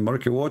set in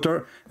murky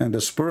water and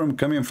the sperm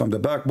coming from the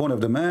backbone of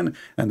the man,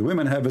 and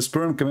women have a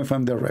sperm coming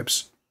from their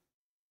ribs.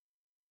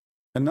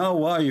 And now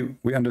why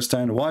we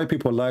understand why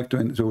people like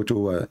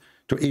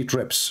to eat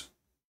ribs.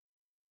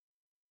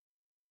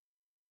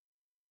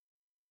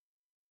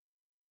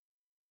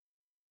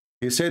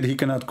 He said he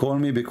cannot call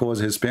me because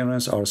his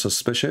parents are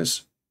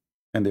suspicious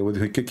and they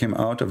would kick him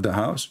out of the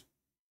house.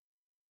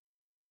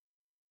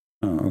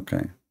 Oh,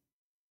 okay.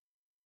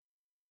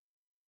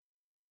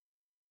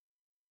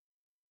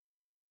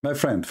 My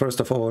friend, first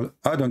of all,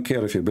 I don't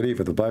care if you believe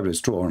that the Bible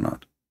is true or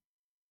not.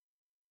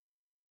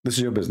 This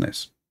is your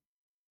business.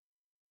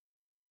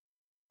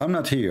 I'm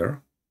not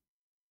here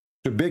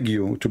to beg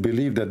you to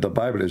believe that the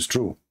Bible is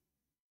true.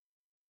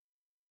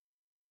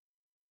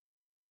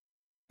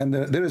 And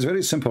there is a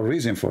very simple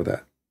reason for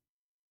that.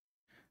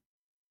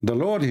 The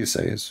Lord, he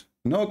says,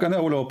 knock and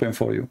I will open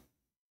for you.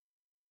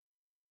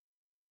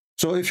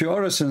 So if you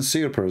are a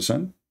sincere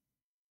person,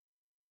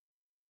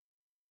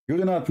 you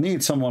do not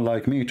need someone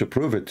like me to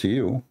prove it to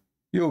you.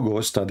 You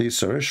go study,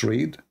 search,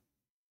 read.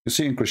 You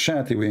see, in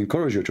Christianity, we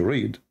encourage you to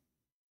read.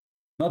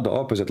 Not the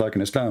opposite, like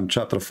in Islam,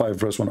 chapter 5,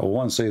 verse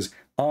 101 says,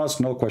 ask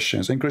no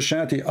questions. In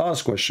Christianity,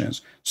 ask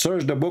questions.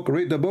 Search the book,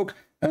 read the book,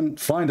 and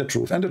find the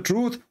truth. And the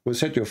truth will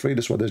set you free.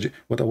 This is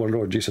what our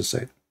Lord Jesus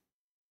said.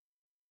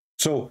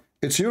 So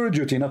it's your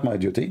duty, not my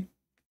duty,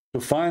 to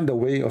find the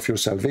way of your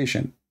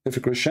salvation.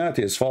 If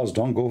Christianity is false,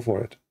 don't go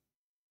for it.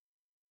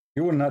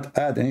 You will not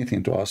add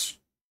anything to us.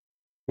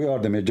 We are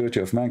the majority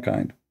of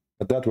mankind,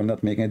 but that will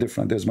not make any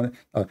difference. There's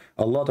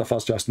a lot of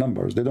us just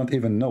numbers. They don't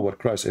even know what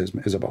Christ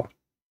is about.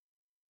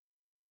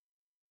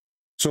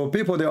 So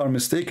people, they are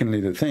mistakenly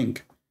to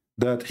think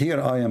that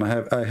here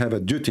I have a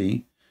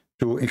duty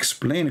to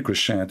explain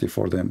Christianity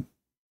for them.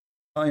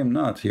 I am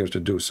not here to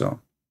do so.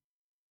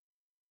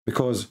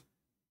 Because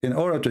in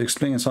order to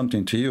explain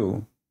something to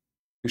you,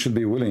 you should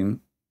be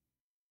willing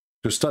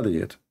to study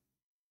it.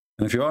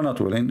 And if you are not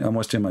willing, I'm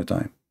wasting my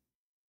time.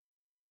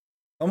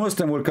 A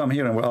Muslim will come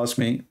here and will ask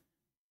me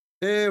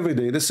every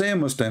day, the same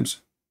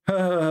Muslims,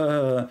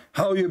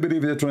 how you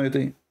believe in the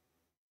Trinity?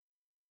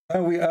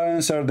 And we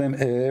answer them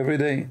every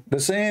day. The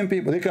same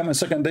people, they come on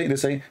second day, they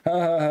say,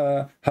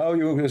 how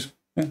you...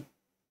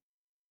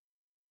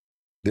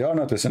 They are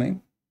not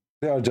listening.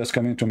 They are just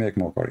coming to make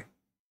mockery.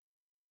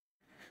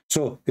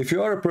 So if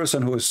you are a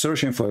person who is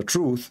searching for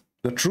truth,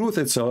 the truth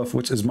itself,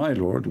 which is my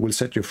Lord, will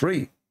set you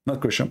free, not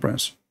Christian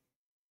Prince.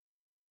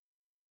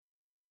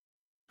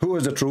 Who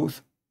is the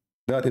truth?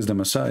 That is the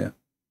Messiah.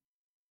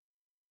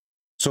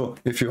 So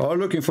if you are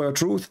looking for a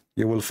truth,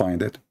 you will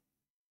find it.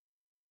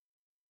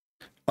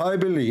 I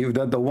believe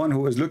that the one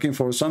who is looking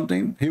for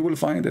something, he will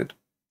find it.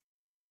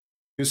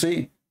 You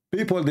see,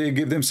 people, they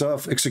give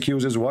themselves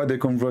excuses why they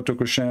convert to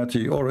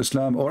Christianity or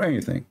Islam or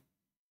anything.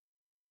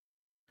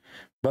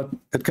 But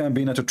it can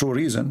be not a true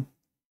reason.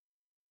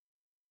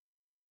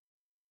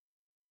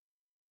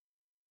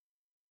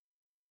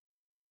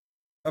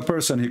 A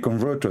person, he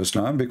converted to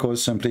Islam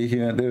because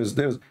simply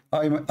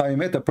I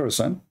met a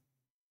person,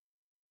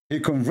 he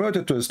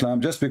converted to Islam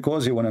just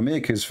because he want to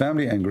make his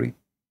family angry.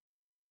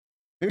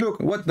 Hey,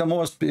 look, what the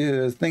most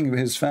thing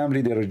his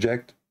family they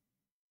reject?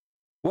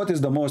 What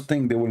is the most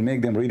thing that will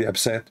make them really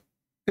upset?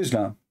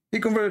 Islam. He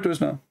converted to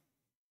Islam.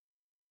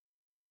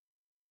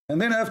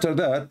 And then after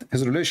that,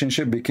 his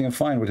relationship became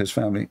fine with his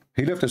family.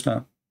 He left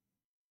Islam.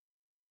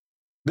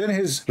 Then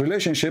his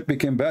relationship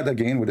became bad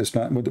again with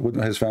Islam, with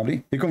his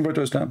family. He converted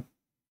to Islam.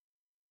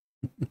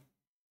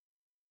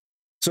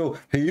 So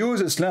he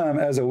used Islam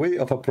as a way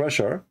of a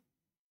pressure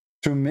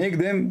to make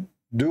them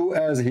do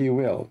as he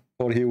will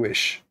or he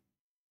wish.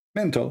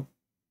 Mental.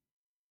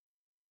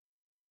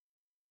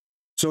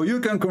 So you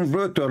can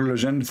convert to a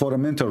religion for a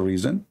mental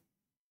reason.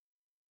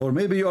 Or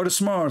maybe you are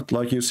smart,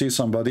 like you see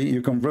somebody,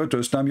 you convert to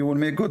Islam, you will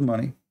make good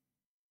money.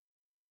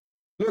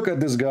 Look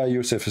at this guy,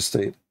 Yusuf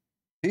State.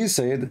 He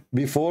said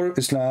before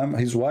Islam,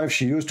 his wife,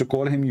 she used to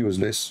call him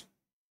useless.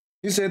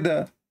 He said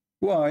that.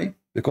 Why?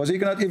 Because he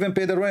cannot even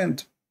pay the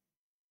rent.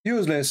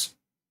 Useless.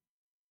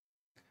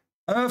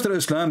 After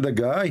Islam, the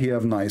guy, he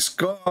have nice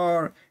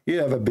car, he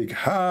have a big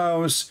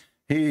house,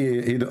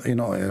 he you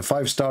know,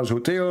 5-star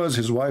hotels,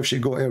 his wife, she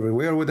go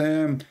everywhere with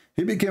him.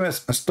 He became a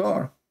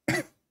star.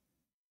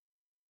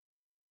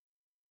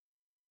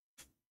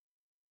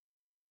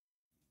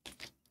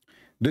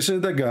 This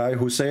is the guy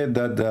who said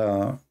that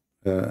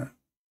the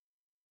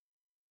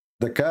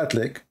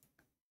Catholic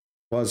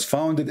was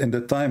founded in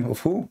the time of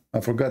who?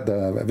 I forgot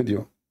the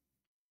video.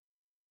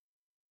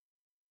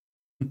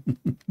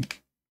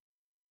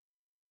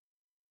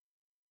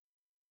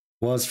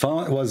 was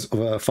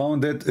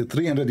founded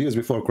 300 years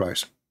before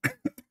Christ.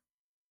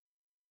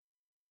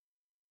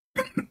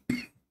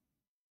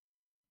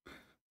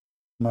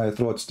 My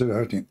throat's still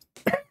hurting.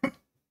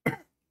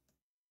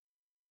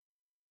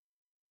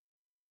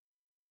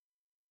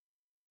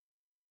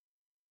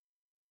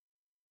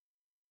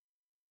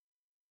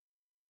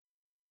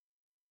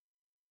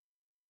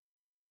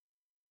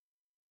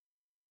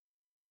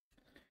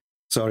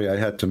 Sorry, I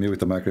had to mute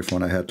the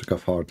microphone. I had to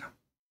cough hard.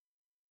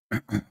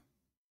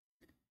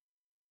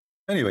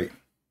 Anyway.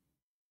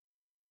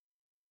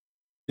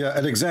 Yeah,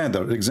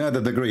 Alexander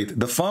the Great,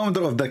 the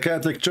founder of the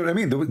Catholic Church. I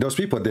mean, those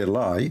people, they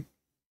lie.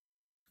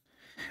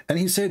 And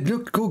he said,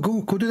 look, go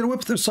to their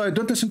website.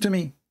 Don't listen to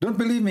me. Don't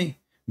believe me.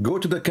 Go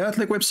to the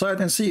Catholic website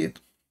and see it.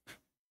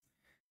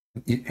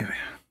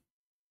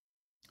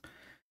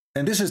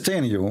 And this is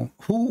telling you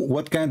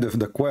what kind of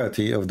the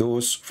quality of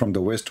those from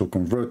the West who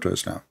convert to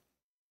Islam.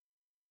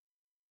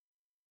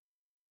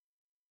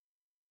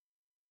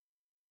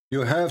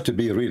 You have to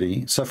be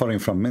really suffering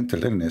from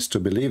mental illness to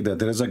believe that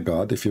there is a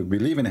God. If you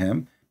believe in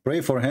him,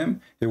 pray for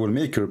him, he will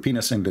make your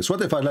penis endless.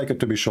 What if I like it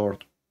to be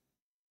short?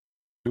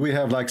 Do we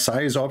have like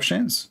size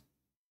options?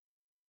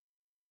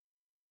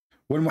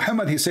 When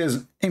Muhammad, he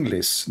says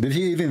endless, did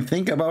he even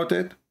think about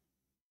it?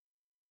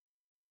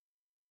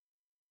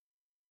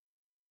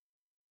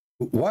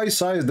 Why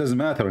size doesn't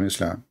matter in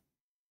Islam?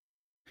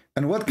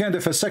 And what kind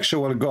of a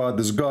sexual God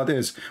this God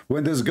is?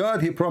 When this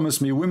God, he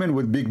promised me women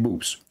with big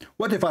boobs.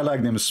 What if I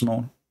like them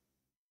small?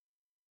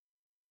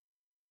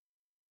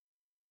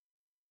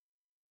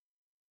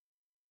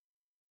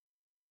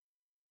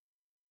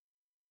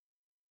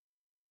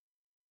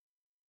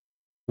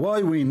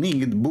 Why we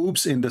need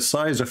boobs in the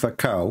size of a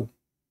cow?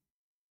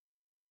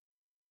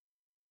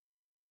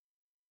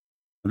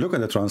 Look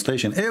at the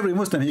translation. Every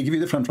Muslim, he give you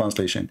different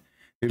translation.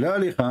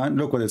 Hilali Khan,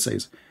 look what it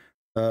says.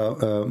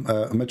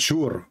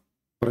 Mature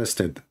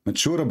breasted.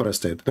 Mature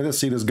breasted. Let us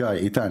see this guy,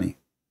 Itani.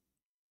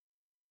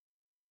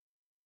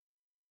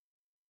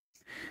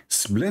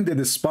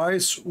 Splendid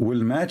spice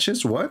will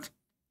matches what?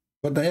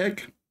 What the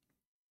heck?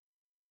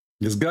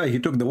 This guy, he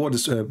took the word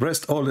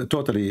breast all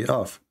totally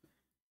off.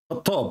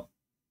 Top.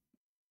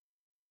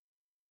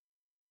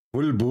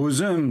 Full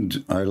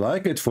bosomed. I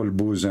like it, full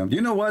bosomed.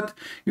 You know what?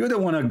 You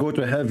don't want to go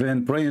to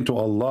heaven praying to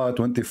Allah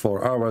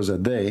 24 hours a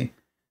day,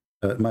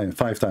 5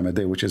 times a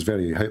day, which is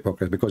very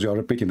hypocrite because you are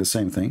repeating the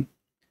same thing.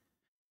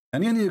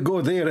 And then you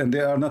go there and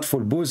they are not full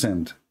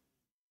bosomed.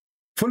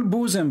 Full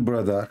bosomed,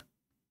 brother.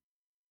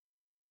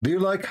 Do you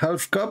like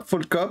half cup,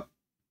 full cup?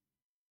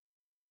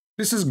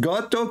 This is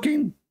God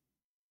talking.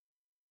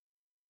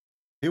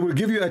 He will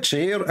give you a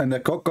chair and a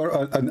cooker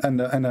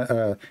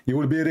and you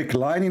will be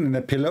reclining in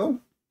a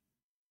pillow.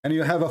 And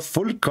you have a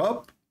full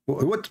cup?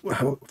 What?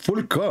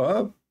 Full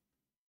cup?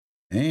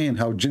 Man,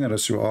 how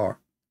generous you are.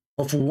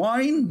 Of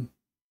wine?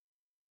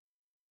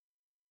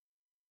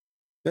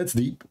 That's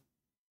deep.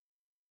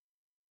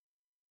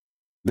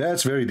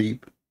 That's very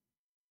deep.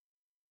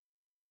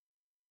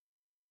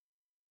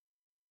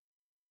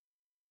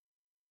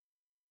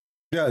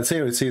 Yeah, it's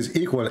here. It says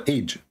equal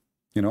age.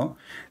 You know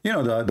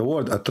the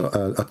word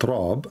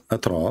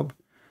atrab.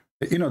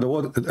 You know the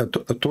word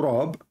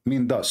turab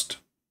mean dust.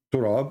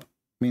 Turab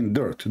mean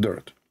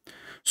dirt.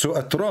 So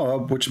a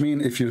trab, which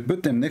means if you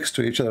put them next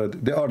to each other,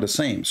 they are the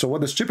same. So what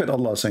the stupid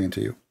Allah is saying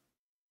to you?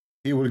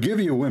 He will give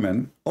you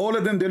women, all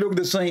of them, they look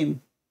the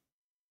same.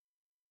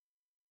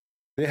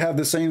 They have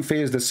the same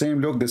face, the same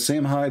look, the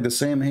same height, the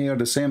same hair,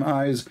 the same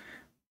eyes.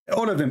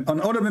 All of them.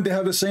 And all of them, they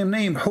have the same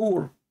name,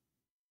 Hur.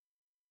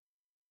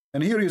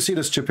 And here you see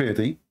the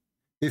stupidity.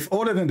 If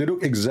all of them, they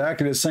look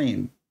exactly the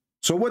same.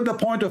 So what's the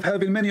point of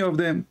having many of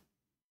them?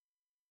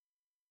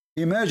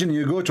 Imagine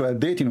you go to a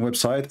dating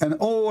website and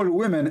all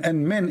women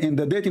and men in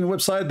the dating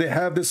website, they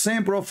have the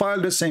same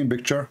profile, the same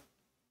picture.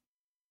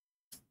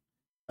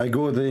 I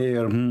go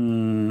there,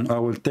 I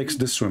will text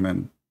this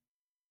woman.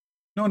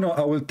 No,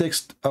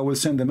 I will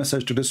send a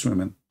message to this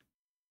woman.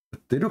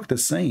 They look the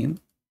same.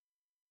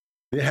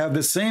 They have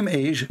the same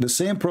age, the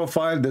same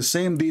profile, the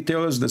same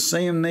details, the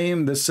same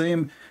name, the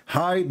same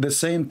height, the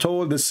same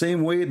tall, the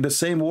same weight, the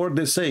same word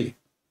they say.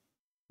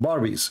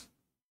 Barbies.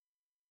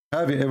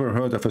 Have you ever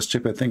heard of a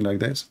stupid thing like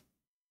this?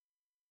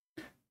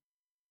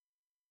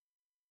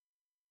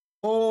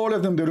 All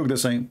of them, they look the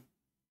same.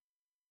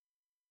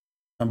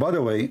 And by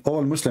the way,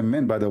 all Muslim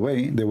men, by the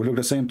way, they will look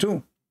the same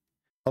too.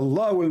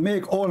 Allah will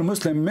make all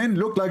Muslim men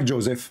look like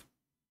Joseph.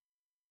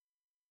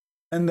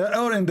 And they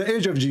are in the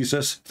age of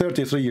Jesus,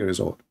 33 years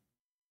old.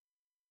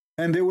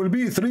 And they will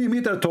be 3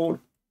 meters tall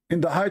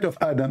in the height of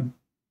Adam.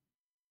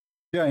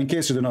 Yeah, in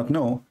case you do not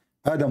know,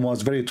 Adam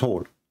was very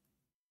tall.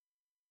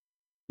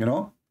 You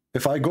know?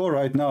 If I go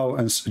right now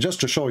and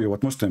just to show you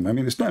what Muslim, I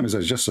mean, Islam is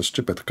just a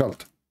stupid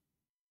cult.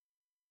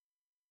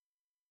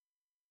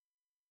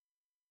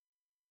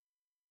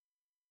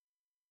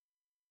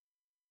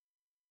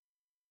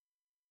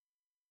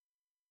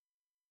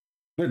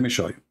 Let me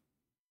show you.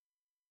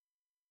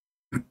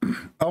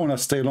 I will not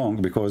stay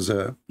long because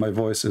my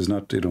voice is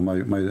not, you know,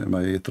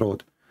 my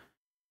throat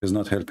is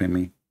not helping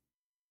me.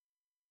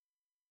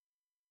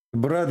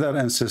 Brother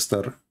and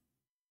sister,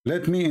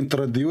 let me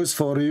introduce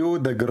for you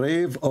the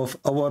grave of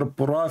our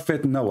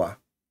Prophet Noah.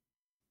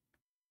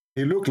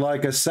 He looked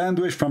like a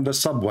sandwich from the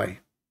subway.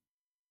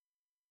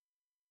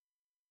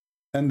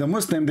 and the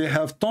Muslim, they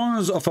have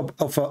tons of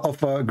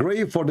a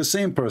grave for the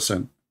same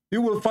person.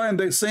 You will find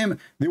the same,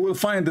 you will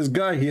find this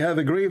guy, he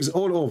have graves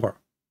all over.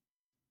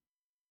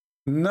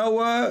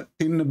 Noah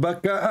in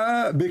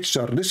Baka'a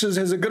picture. This is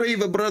his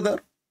grave, brother.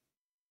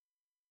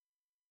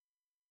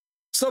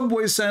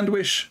 Subway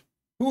sandwich.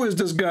 Who is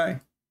this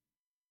guy?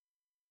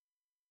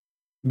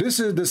 This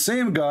is the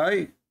same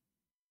guy.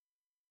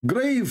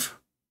 Grave.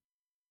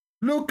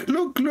 Look,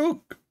 look,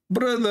 look,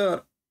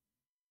 brother.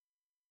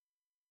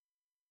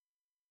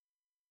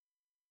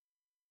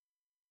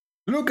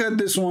 Look at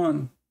this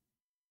one.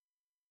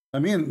 I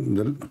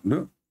mean,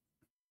 look.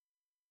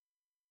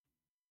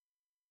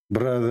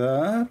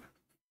 Brother.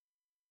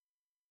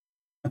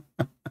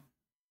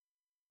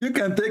 You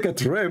can take a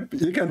trip,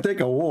 you can take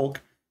a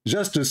walk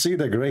just to see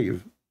the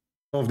grave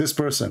of this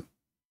person.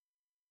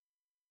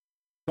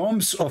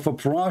 Tombs of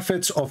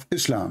prophets of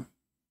Islam.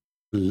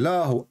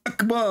 Allahu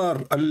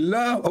Akbar.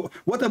 Allah.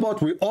 What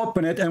about we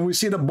open it and we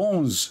see the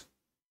bones?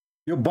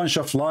 You bunch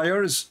of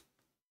liars.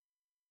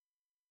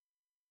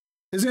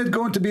 Isn't it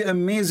going to be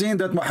amazing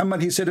that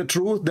Muhammad, he said the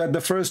truth, that the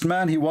first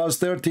man, he was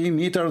 60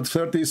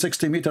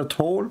 meter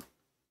tall?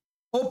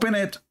 Open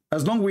it.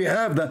 As long as we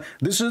have that.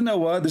 This is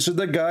Noah. This is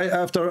the guy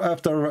after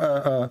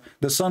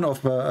the son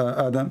of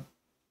Adam.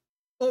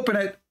 Open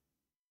it.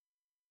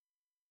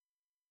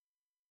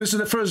 This is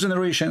the first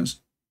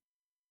generations.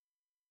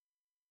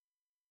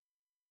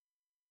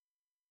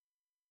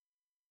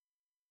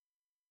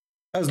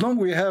 As long as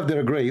we have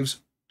their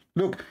graves.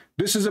 Look,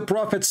 this is a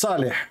prophet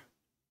Saleh.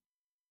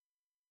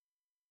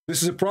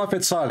 This is a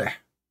prophet Saleh.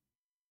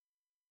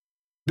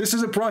 This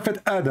is a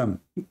prophet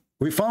Adam.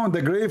 We found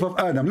the grave of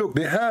Adam. Look,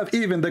 they have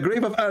even the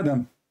grave of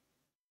Adam.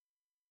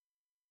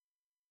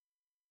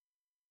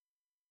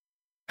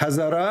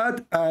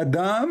 Hazarat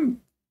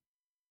Adam.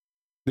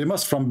 They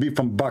must be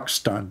from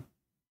Pakistan.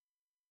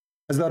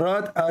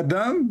 Hazarat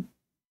Adam.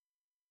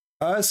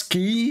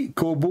 Aski,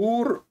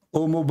 Kubur,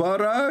 O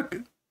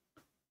Mubarak.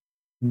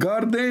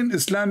 Garden,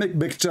 Islamic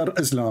picture,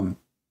 Islam.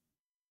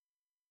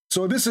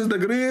 So this is the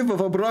grave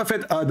of a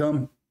prophet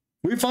Adam.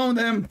 We found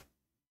him.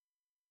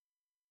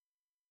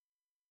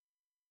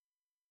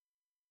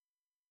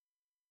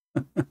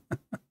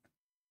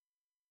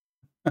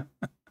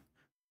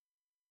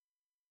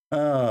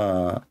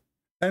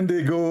 And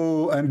they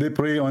go and they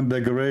pray on the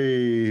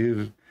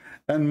grave.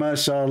 And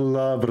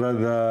mashallah,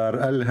 brother.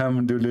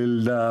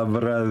 Alhamdulillah,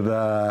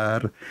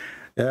 brother.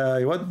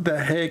 What the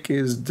heck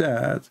is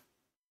that?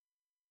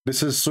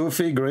 This is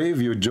Sufi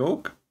grave, you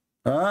joke?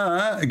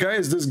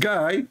 Guys, this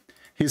guy,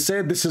 he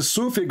said this is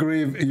Sufi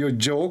grave, you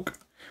joke.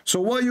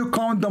 So why you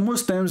count the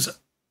Muslims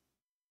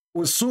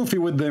with Sufi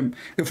with them?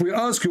 If we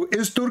ask you,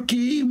 is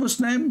Turkey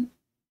Muslim?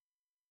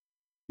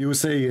 You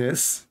say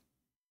yes.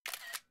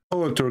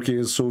 All Turkey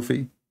is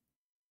Sufi.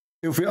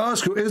 If we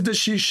ask you, is the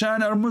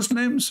Shishan are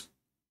Muslims?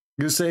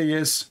 You say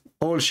yes.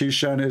 All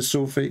Shishan is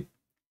Sufi.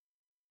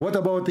 What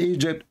about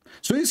Egypt?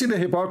 So you see the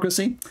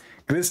hypocrisy?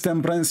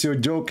 Christian Prince, you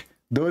joke.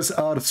 Those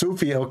are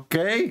Sufi,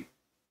 okay?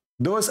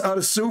 Those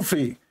are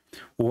Sufi.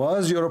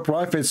 Was your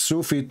prophet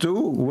Sufi too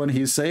when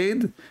he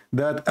said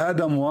that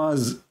Adam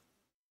was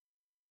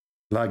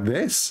like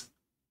this?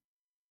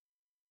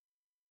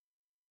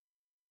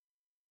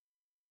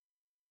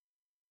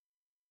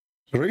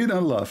 Read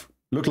and laugh.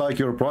 Look like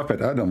your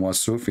prophet Adam was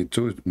Sufi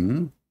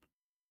too.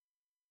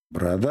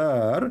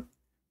 Brother,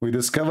 we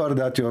discovered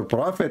that your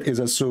prophet is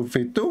a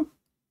Sufi too.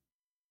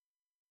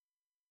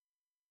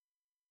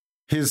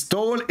 His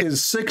tall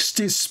is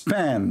 60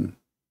 span.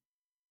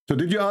 So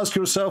did you ask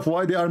yourself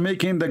why they are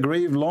making the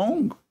grave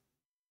long?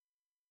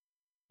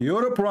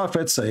 Your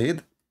prophet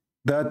said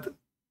that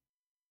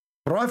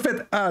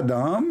Prophet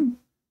Adam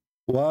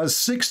was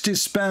 60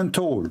 span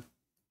tall.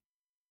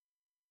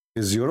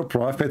 Is your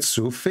prophet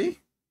Sufi?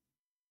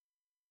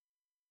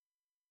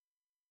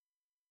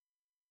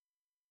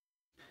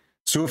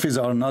 Sufis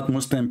are not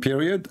Muslim,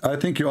 period. I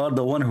think you are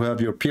the one who have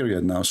your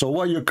period now. So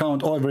why you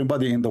count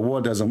everybody in the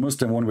world as a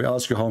Muslim when we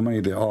ask you how many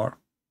there are?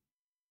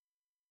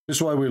 This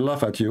is why we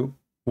laugh at you.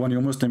 When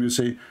you're Muslim, you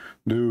say,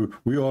 "Dude,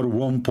 we are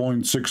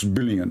 1.6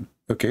 billion.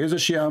 Okay, is the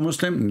Shia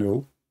Muslim?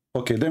 No.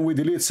 Okay, then we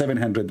delete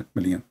 700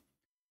 million.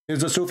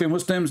 Is the Sufi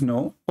Muslims?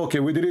 No. Okay,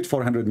 we delete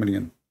 400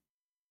 million.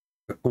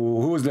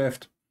 Who is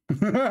left?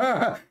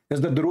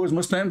 Is the Druze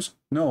Muslims?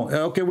 No.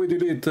 Okay, we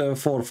delete 4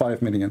 or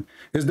 5 million.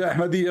 Is the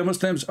Ahmadiyya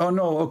Muslims? Oh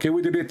no. Okay,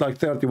 we delete like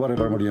 30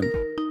 whatever million.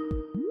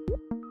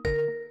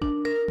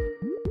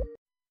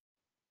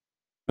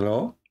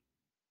 Hello?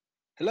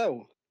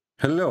 Hello.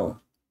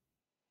 Hello.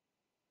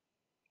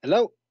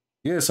 Hello.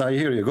 Yes, I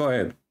hear you. Go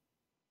ahead.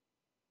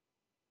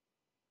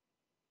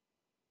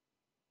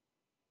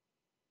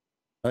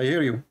 I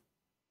hear you.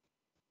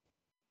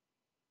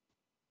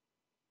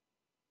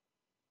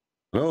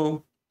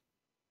 Hello?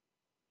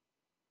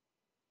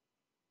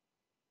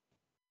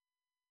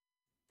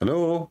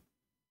 Hello?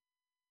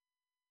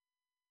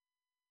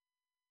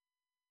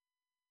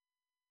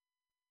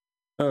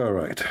 All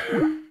right.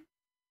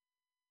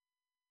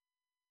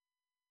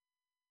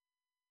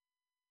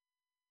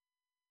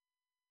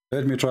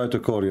 Let me try to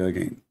call you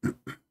again.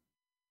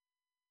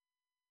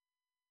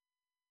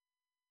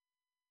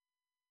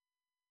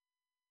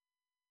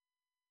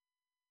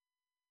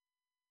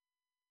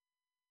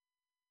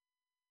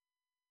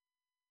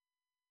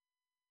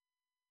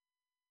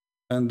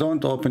 And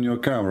don't open your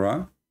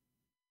camera.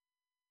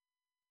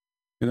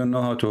 You don't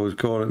know how to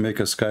call, make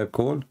a Skype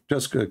call.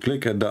 Just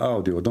click at the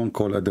audio. Don't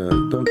click at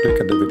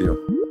the video.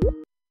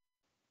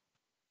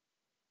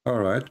 All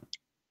right.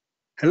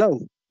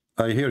 Hello.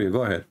 I hear you.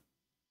 Go ahead.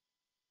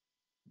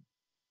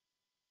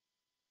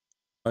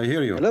 I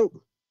hear you. Hello.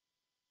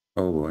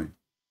 Oh boy.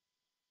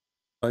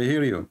 I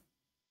hear you.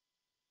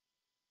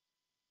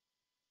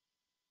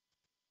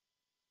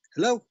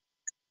 Hello.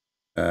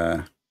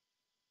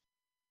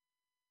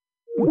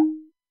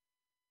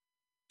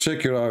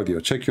 Check your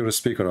audio. Check your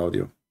speaker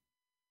audio.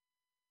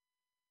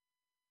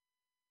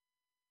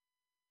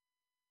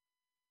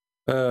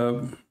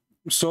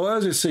 So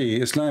as you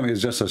see, Islam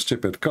is just a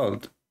stupid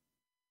cult.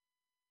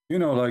 You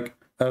know, like,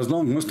 as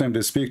long Muslims,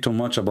 they speak too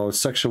much about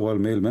sexual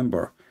male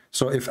member.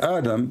 So if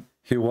Adam,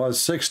 he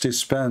was 60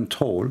 span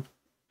tall,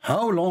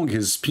 how long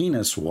his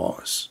penis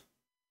was?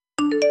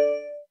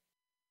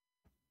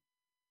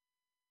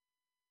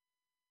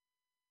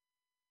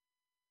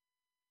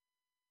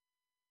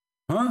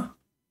 Huh?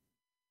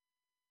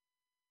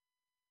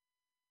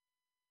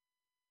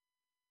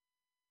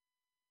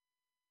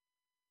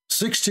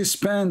 $60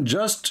 span,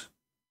 just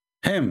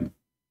him.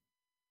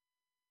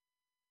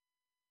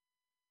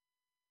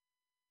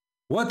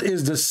 What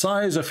is the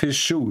size of his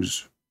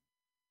shoes?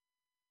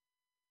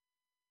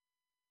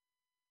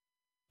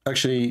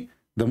 Actually,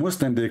 the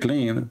Muslim, they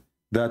claim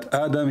that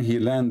Adam, he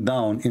landed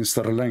down in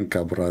Sri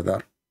Lanka,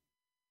 brother.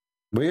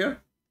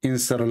 Where? In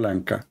Sri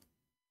Lanka.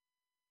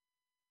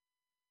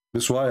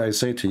 This is why I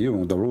say to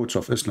you, the roots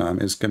of Islam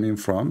is coming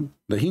from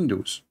the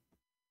Hindus.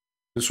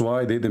 This is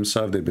why they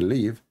themselves, they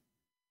believe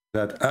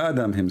that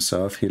Adam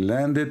himself, he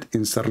landed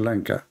in Sri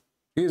Lanka.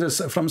 He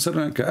is from Sri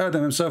Lanka.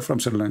 Adam himself from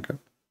Sri Lanka.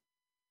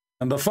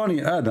 And the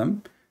funny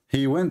Adam,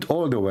 he went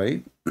all the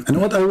way.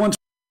 And what I want,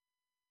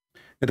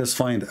 let us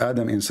find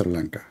Adam in Sri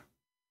Lanka.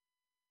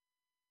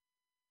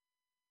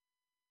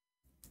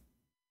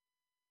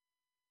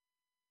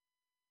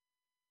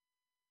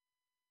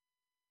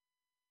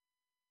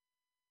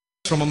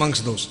 From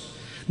amongst those.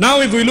 Now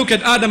if we look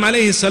at Adam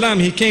alayhi salam,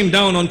 he came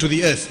down onto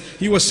the earth.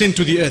 He was sent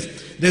to the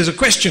earth. There's a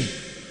question.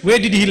 Where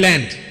did he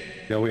land?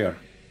 Yeah, where?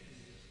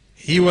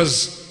 He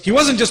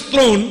wasn't just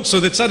thrown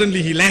so that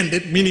suddenly he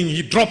landed, meaning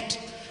he dropped,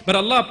 but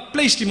Allah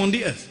placed him on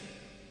the earth.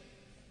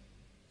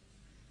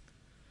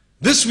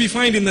 This we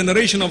find in the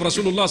narration of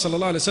Rasulullah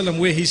sallallahu alaihi wasallam,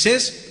 where he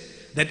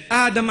says that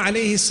Adam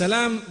alayhi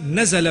salam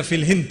nazala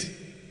fil Hind.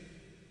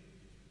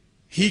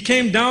 He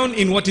came down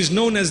in what is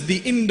known as the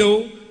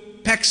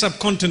Indo-Pak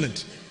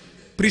subcontinent,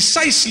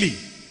 precisely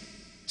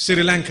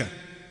Sri Lanka.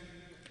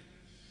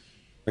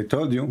 I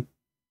told you.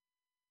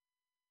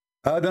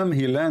 Adam,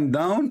 he landed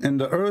down in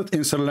the earth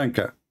in Sri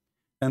Lanka.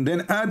 And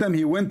then Adam,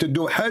 he went to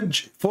do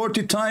Hajj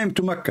 40 times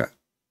to Mecca.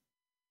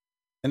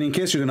 And in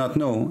case you do not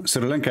know,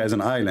 Sri Lanka is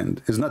an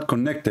island, is not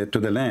connected to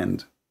the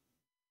land.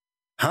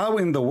 How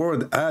in the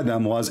world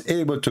Adam was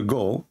able to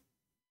go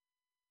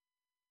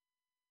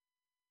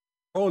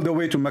all the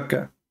way to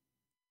Mecca?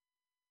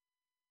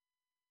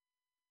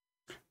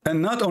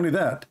 And not only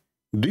that,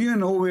 do you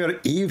know where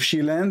Eve,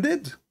 she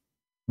landed?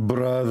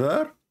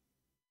 Brother?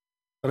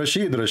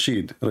 Rashid,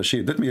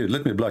 let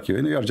me block you.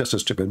 You are just a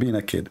stupid, being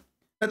a kid.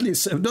 At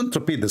least don't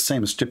repeat the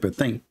same stupid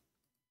thing.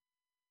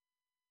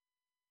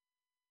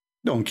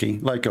 Donkey,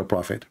 like your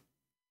prophet.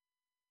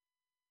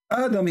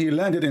 Adam, he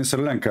landed in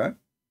Sri Lanka.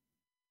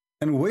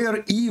 And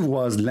where Eve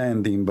was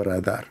landing,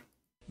 brother?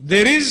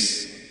 There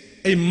is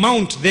a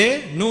mount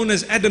there known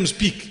as Adam's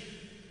Peak.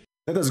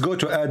 Let us go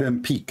to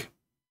Adam Peak.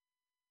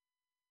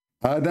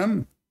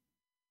 Adam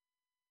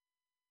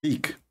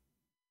Peak.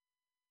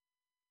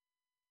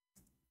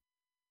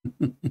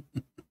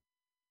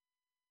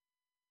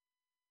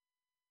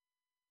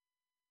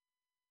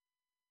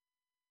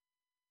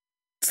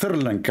 Sri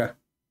Lanka.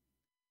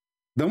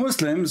 The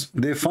Muslims,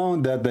 they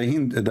found that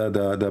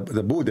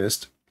the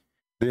Buddhists,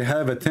 they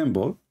have a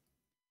temple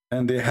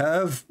and they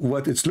have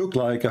what it looks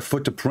like a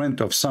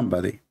footprint of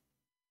somebody.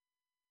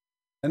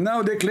 And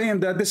now they claim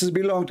that this is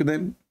belong to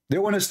them. They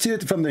want to steal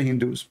it from the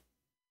Hindus,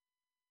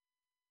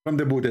 from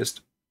the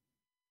Buddhists.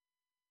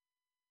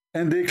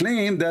 And they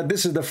claim that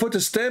this is the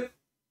footstep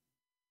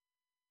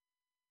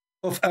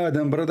of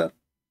Adam, brother.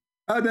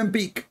 Adam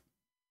Peak.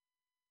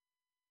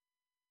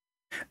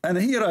 And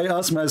here I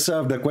ask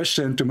myself the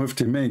question to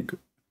Mufti Menk,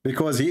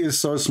 because he is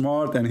so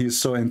smart and he's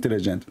so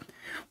intelligent.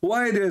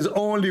 Why there's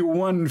only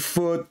one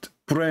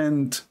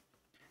footprint?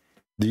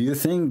 Do you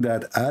think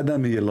that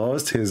Adam, he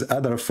lost his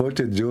other foot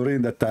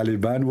during the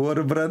Taliban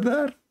war,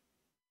 brother?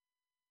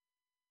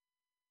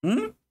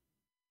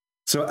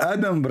 So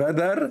Adam,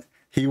 brother,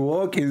 he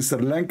walked in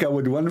Sri Lanka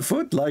with one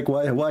foot, like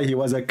why he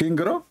was a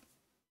kangaroo?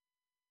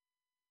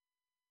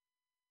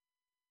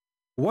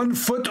 One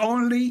foot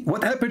only?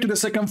 What happened to the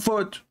second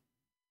foot?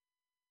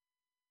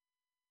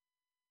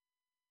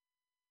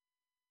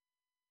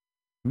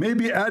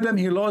 Maybe Adam,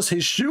 he lost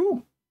his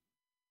shoe?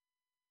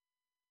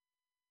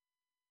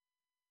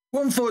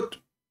 One foot.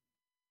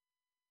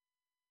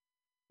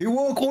 He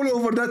walked all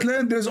over that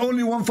land. There's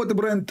only one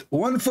footprint.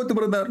 One foot,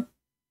 brother.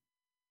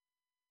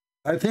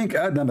 I think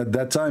Adam at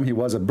that time, he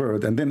was a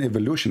bird, and then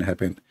evolution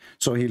happened.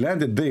 So he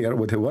landed there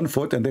with 1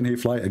 foot, and then he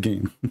fly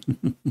again.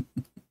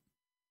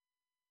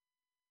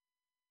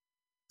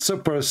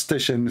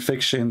 Superstition,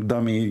 fiction,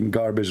 dummy,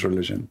 garbage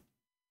religion.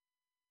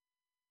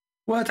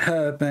 What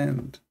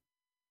happened?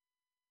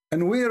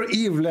 And where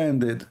Eve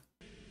landed?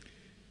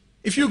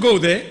 If you go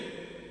there,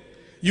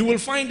 you will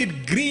find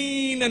it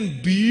green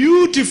and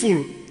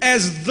beautiful,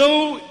 as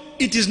though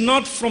it is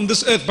not from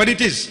this earth, but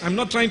it is. I'm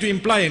not trying to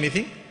imply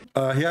anything.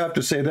 You have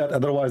to say that,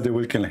 otherwise they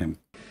will kill him.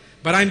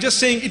 But I'm just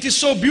saying it is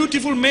so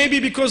beautiful, maybe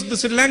because the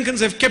Sri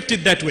Lankans have kept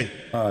it that way.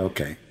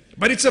 Okay.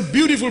 But it's a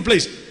beautiful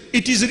place.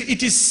 It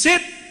is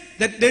said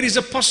that there is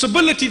a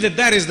possibility that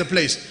that is the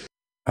place.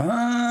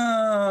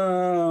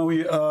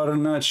 We are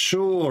not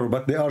sure,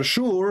 but they are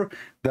sure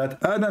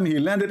that Adam, he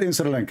landed in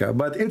Sri Lanka.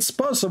 But it's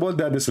possible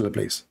that this is the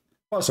place.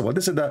 Possible.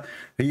 This is the,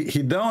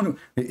 he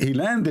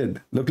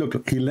landed.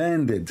 Look, he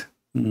landed.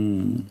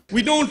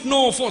 We don't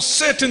know for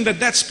certain that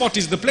that spot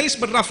is the place,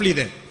 but roughly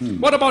there.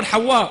 What about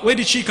Hawa? Where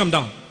did she come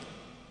down?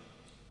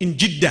 In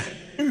Jeddah.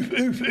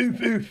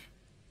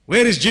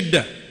 Where is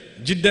Jeddah?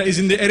 Jeddah is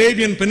in the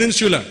Arabian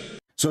Peninsula.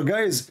 So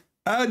guys,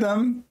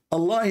 Adam,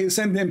 Allah, he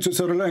sent him to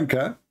Sri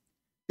Lanka.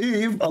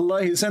 Eve,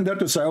 Allah, he sent her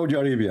to Saudi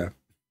Arabia.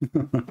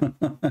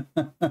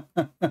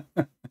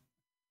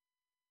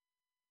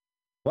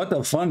 What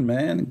a fun,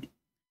 man.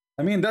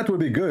 I mean, that would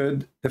be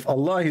good if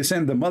Allah, he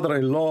sent the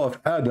mother-in-law of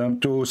Adam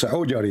to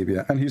Saudi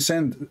Arabia, and he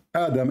sent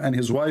Adam and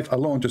his wife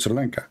alone to Sri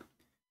Lanka.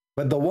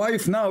 But the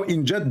wife now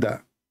in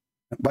Jeddah.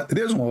 But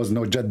there was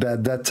no Jeddah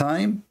at that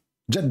time.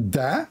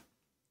 Jeddah?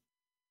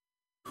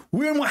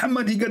 Where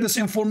Muhammad, he got this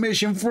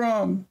information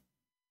from?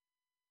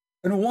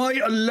 And why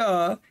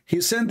Allah,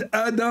 he sent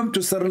Adam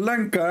to Sri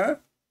Lanka,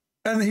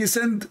 and he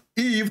sent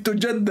Eve to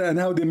Jeddah, and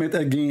how they met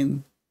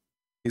again?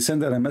 He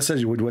sent her a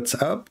message with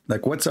WhatsApp,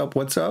 like, what's up,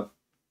 what's up?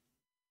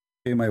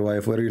 Hey, my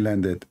wife, where you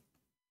landed?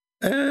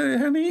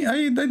 Honey,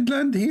 I did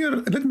land here.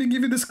 Let me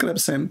give you the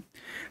description.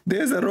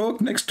 There's a rock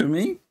next to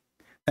me,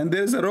 and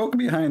there's a rock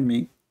behind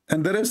me,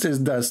 and the rest is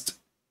dust.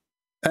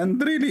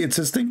 And really, it's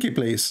a stinky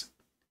place.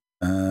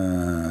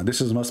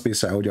 Must be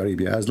Saudi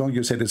Arabia. As long as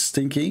you said it's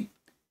stinky,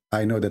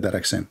 I know the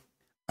direction.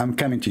 I'm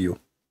coming to you.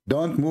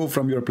 Don't move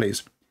from your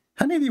place.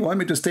 Honey, do you want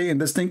me to stay in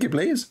the stinky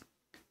place?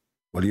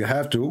 Well, you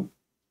have to.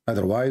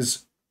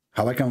 Otherwise,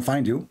 how I can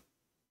find you?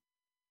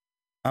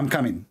 I'm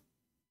coming.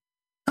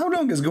 How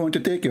long is it going to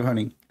take you,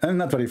 honey? And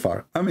not very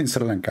far. I'm in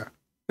Sri Lanka.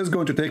 It's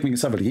going to take me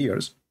several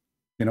years.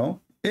 You know,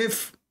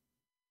 if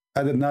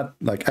I did not,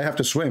 like, I have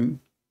to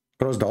swim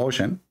across the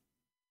ocean,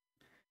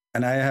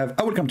 and I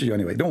will come to you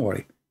anyway. Don't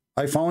worry.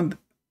 I found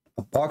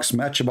a box,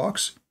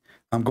 matchbox.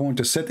 I'm going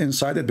to sit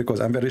inside it because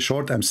I'm very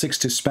short. I'm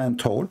 60 span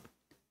tall,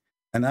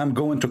 and I'm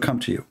going to come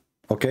to you.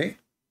 Okay?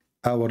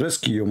 I will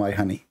rescue you, my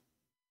honey.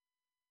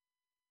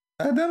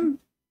 Adam,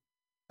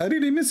 I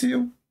really miss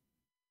you.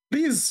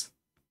 Please.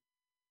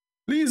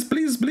 Please,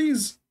 please,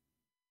 please.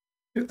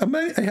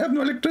 I have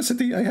no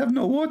electricity. I have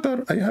no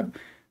water.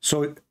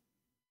 So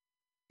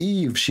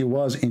Eve, she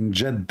was in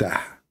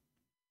Jeddah.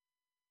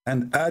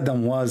 And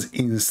Adam was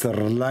in Sri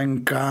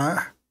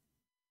Lanka.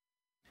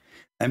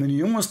 I mean,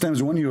 you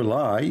Muslims, when you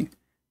lie,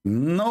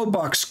 no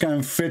box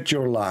can fit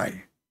your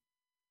lie.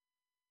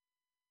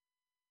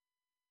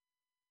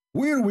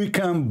 Where we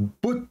can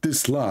put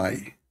this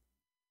lie,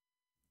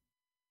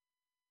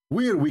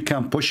 where we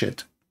can push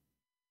it.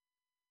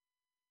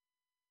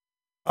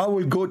 I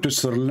will go to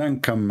Sri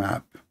Lanka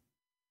map.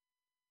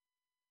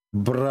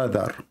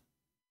 Brother,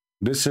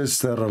 this is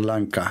Sri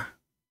Lanka.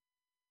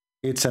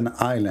 It's an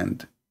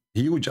island,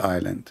 huge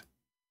island.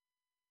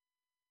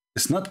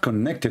 It's not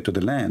connected to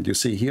the land. You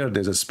see here,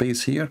 there's a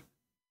space here.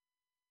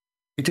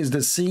 It is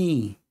the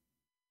sea,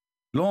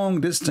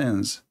 long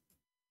distance.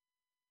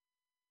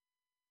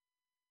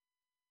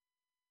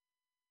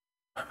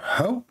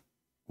 How?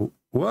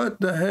 What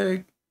the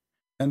heck?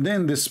 And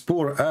then this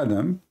poor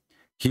Adam,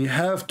 he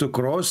have to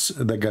cross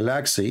the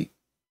galaxy.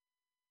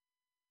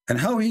 And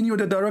how he knew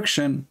the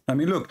direction? I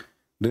mean, look,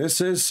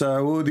 this is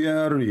Saudi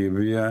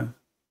Arabia.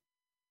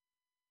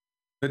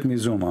 Let me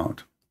zoom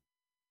out.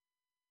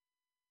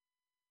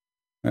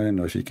 I don't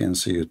know if you can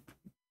see it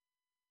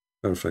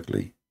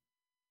perfectly.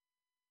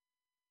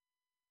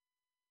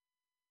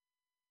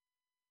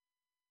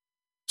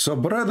 So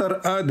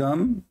brother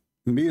Adam,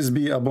 peace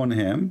be upon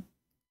him,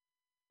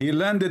 he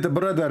landed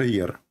brother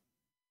here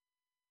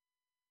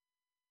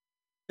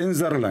in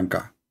Sri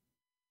Lanka.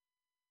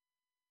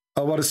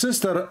 Our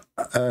sister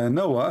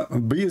Noah,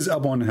 peace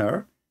upon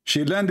her,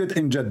 she landed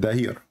in Jeddah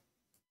here.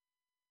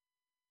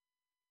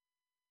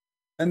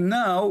 And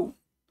now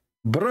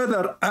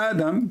brother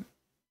Adam,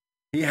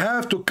 he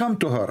have to come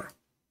to her.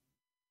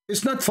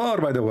 It's not far,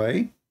 by the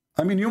way.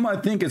 I mean, you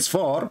might think it's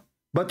far,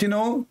 but you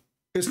know,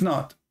 it's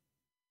not.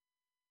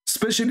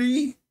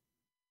 Especially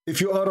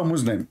if you are a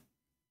Muslim.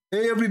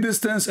 Every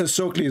distance is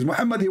so clear.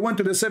 Muhammad, he went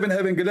to the seven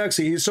heaven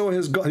galaxy. He saw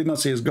his God. He did not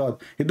see his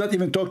God. He did not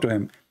even talk to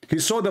him. He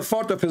saw the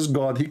part of his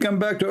God. He came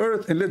back to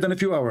earth in less than a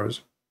few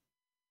hours.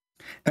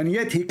 And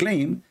yet he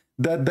claimed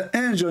that the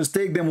angels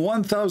take them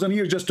 1,000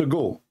 years just to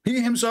go.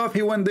 He himself,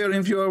 he went there in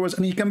a few hours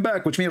and he came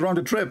back, which means round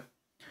the trip.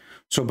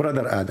 So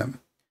brother Adam,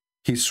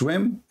 he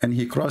swim and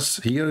he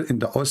crossed here in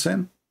the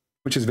ocean,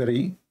 which is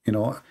very, you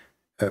know,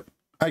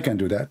 I can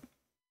do that.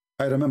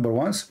 I remember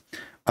once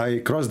I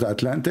crossed the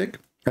Atlantic.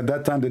 At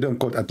that time, they don't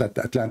call it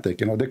Atlantic,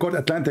 you know, they called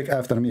Atlantic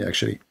after me,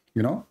 actually,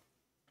 you know,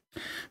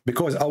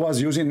 because I was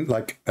using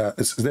like,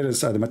 there is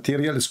the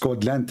material, it's called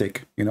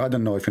Atlantic, you know, I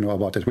don't know if you know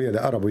about it. We are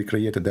the Arab, we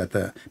created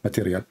that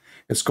material.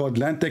 It's called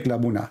Atlantic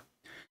Labuna.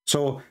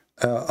 So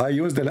I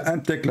used the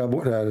Atlantic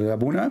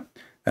Labuna,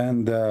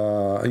 and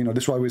you know,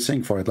 this is why we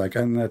sing for it, like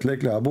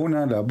Atlantic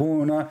Labuna,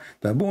 Labuna,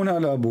 Labuna,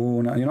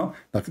 Labuna, you know,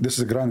 like this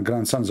is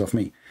grandsons of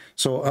me.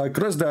 So I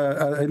crossed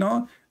the, you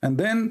know, and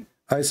then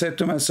I said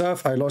to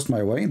myself, I lost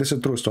my way. This is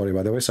a true story,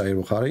 by the way,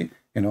 Sahih Bukhari.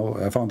 You know,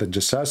 I found the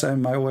Jassasa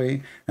in my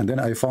way, and then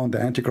I found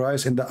the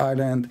Antichrist in the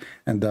island,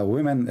 and the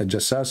women,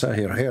 Jassasa,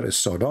 her hair is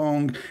so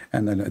long,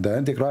 and then the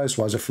Antichrist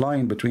was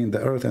flying between the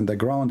earth and the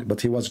ground,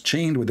 but he was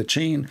chained with a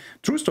chain.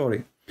 True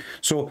story.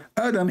 So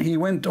Adam, he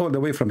went all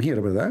the way from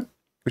here, brother,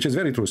 which is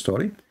very true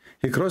story.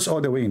 He crossed all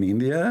the way in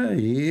India.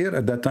 Here,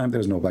 at that time,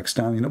 there's no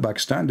Pakistan. You know,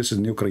 Pakistan, this is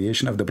a new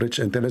creation of the British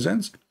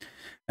intelligence.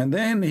 And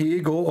then he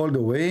go all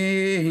the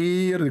way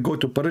here, he go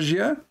to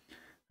Persia,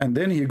 and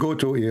then he go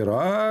to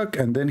Iraq,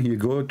 and then he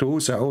go to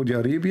Saudi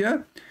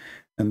Arabia,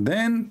 and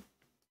then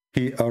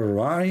he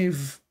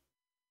arrive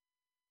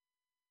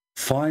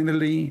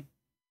finally,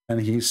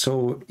 and he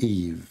saw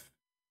Eve.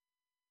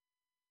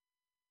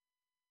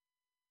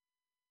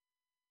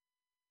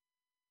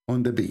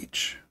 On the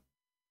beach.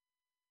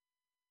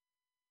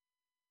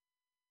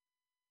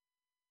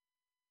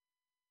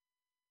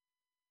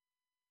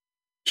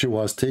 She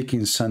was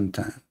taking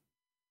suntan.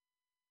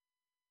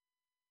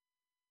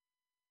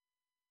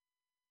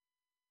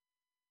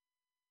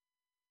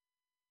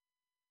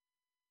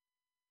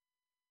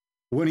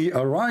 When he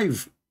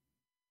arrived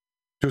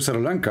to Sri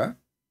Lanka,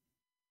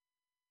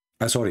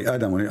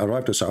 Adam, when he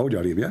arrived to Saudi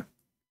Arabia,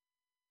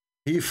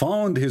 he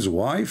found his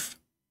wife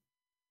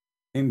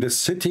in the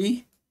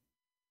city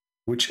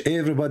which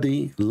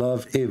everybody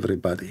love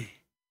everybody.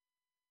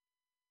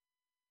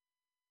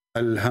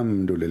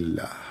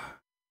 Alhamdulillah.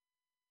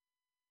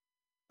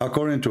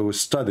 According to a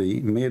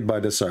study made by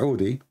the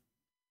Saudi,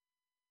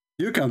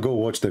 you can go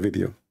watch the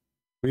video.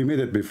 We made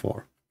it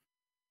before.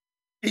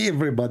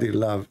 Everybody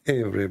love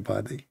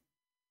everybody.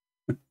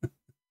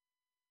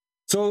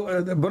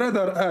 So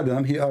brother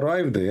Adam, he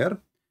arrived there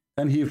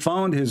and he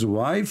found his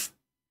wife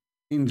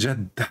in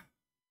Jeddah.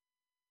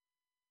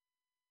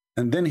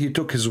 And then he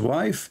took his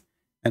wife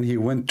and he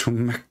went to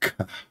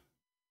Mecca.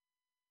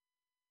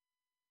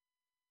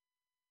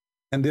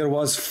 And there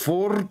was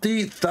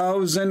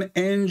 40,000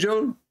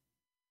 angels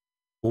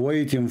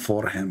waiting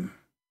for him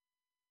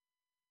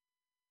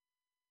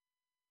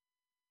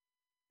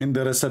in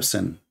the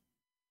reception.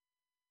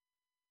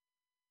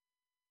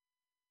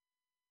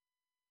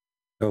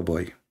 Oh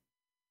boy.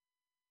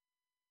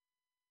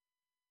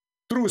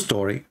 True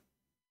story.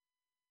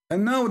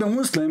 And now the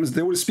Muslims,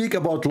 they will speak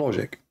about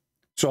logic.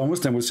 So a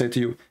Muslim will say to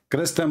you,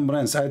 Christian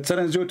Prince, I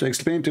challenge you to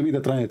explain to me the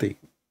Trinity.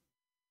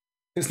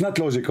 It's not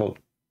logical.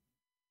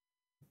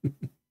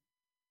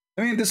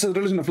 I mean, this is a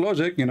religion of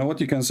logic, you know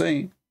what you can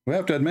say. We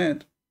have to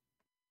admit.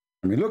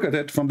 I mean, look at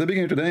it from the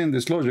beginning to the end.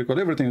 It's logical.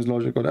 Everything is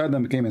logical.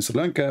 Adam came in Sri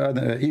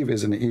Lanka. Eve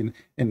is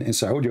in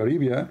Saudi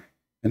Arabia,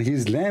 and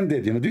he's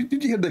landed. You know, did you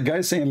hear the guy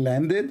saying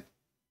landed?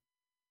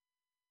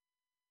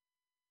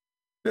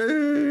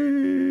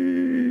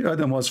 Hey,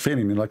 Adam was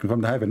failing, like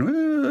from the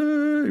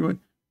heaven.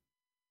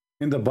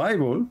 In the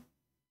Bible,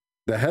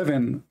 the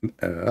heaven,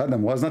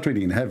 Adam was not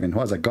really in heaven. It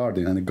was a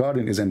garden, and the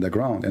garden is in the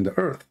ground, in the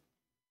earth.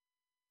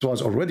 It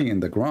was already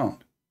in the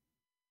ground.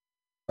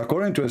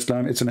 According to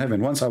Islam, it's in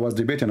heaven. Once I was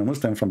debating a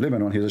Muslim from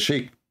Lebanon, he's a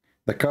sheikh.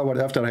 The coward,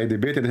 after I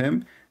debated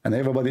him, and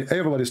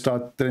everybody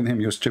started telling him,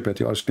 you're stupid,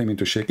 you are claiming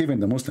to sheikh, even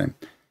the Muslim.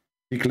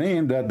 He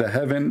claimed that the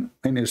heaven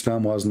in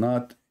Islam was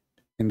not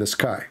in the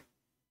sky.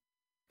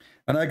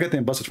 And I got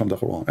him busted from the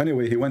Quran.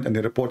 Anyway, he went and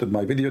he reported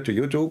my video to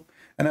YouTube.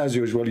 And as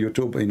usual,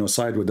 YouTube, you know,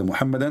 side with the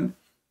Muhammadan,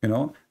 you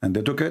know, and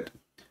they took it.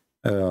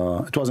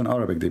 It was an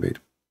Arabic debate.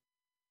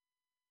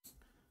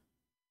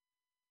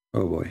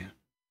 Oh boy.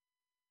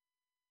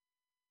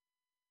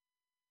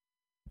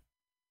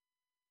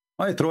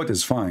 My throat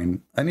is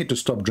fine. I need to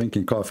stop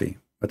drinking coffee,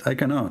 but I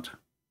cannot.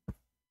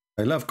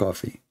 I love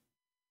coffee.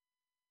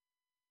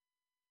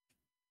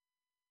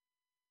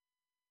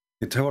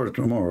 It hurts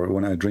more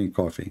when I drink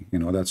coffee, you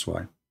know, that's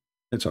why.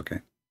 It's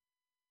okay.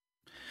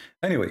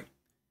 Anyway,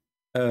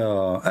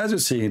 as you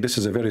see, this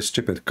is a very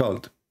stupid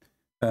cult,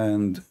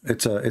 and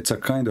it's a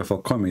kind of a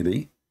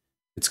comedy.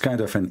 It's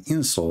kind of an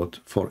insult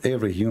for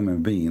every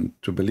human being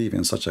to believe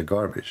in such a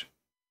garbage.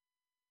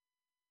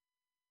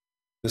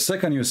 The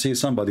second you see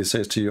somebody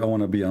says to you, I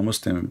want to be a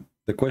Muslim,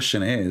 the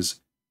question is,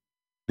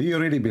 do you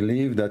really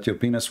believe that your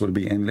penis will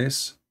be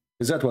endless?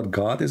 Is that what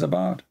God is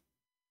about?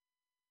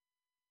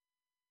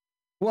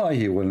 Why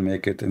he will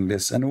make it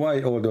endless, and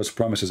why all those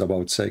promises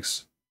about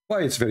sex?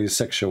 Why it's very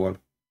sexual?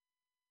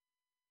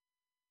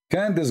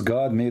 Can this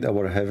God made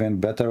our heaven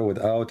better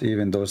without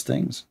even those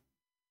things?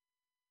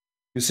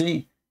 You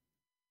see,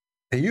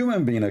 a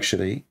human being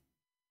actually,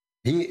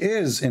 he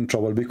is in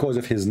trouble because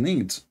of his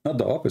needs, not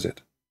the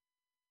opposite.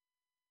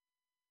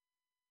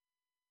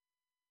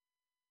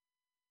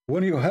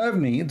 When you have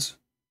needs,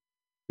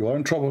 you are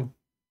in trouble.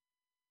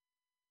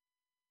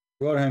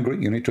 You are hungry,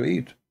 you need to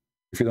eat.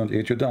 If you don't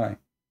eat, you die.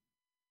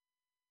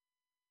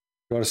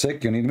 You are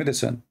sick, you need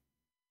medicine.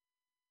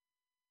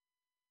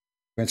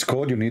 When it's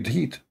cold, you need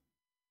heat.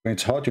 When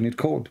it's hot, you need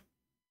cold.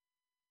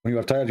 When you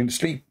are tired, you need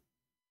sleep.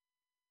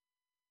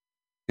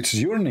 It's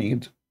your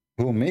need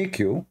who make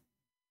you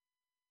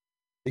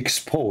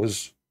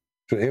exposed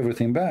to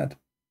everything bad.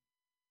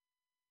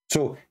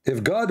 So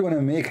if God want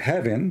to make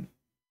heaven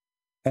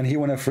and he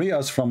want to free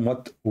us from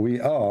what we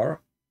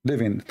are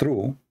living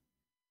through,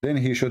 then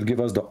he should give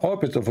us the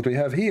opposite of what we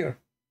have here.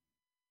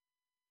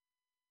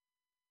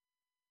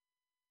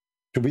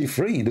 To be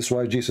free. This is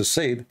why Jesus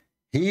said,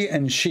 he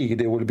and she,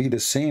 they will be the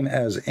same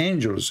as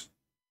angels.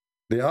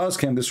 They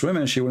asked him, this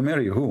woman, she will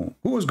marry who?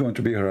 Who is going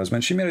to be her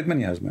husband? She married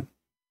many husbands.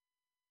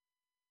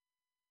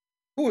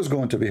 Who is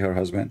going to be her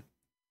husband?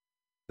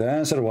 The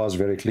answer was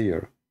very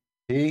clear.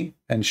 He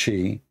and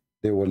she,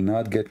 they will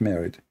not get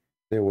married.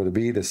 They will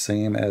be the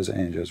same as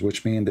angels,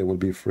 which means they will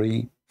be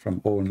free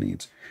from all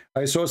needs.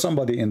 I saw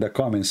somebody in the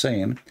comments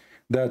saying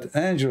that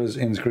angels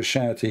in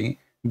Christianity,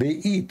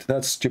 they eat.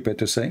 That's stupid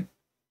to say.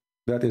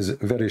 That is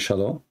very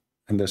shallow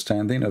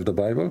understanding of the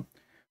Bible.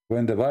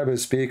 When the Bible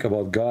speaks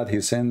about God, he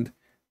sent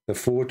the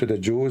food to the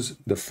Jews,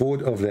 the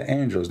food of the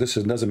angels. This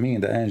doesn't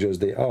mean the angels,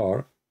 they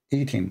are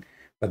eating.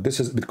 But this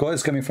is because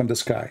it's coming from the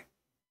sky.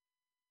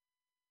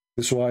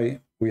 This is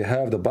why we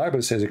have, the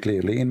Bible says it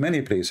clearly in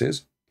many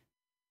places,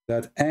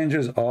 that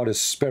angels are a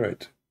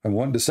spirit. And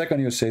when the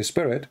second you say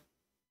spirit,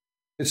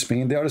 it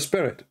means they are a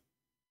spirit.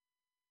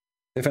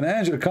 If an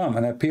angel come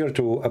and appear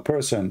to a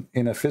person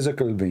in a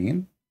physical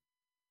being,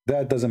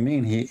 that doesn't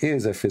mean he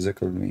is a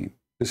physical being.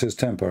 This is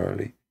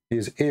temporarily. He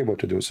is able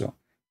to do so.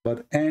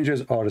 But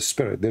angels are a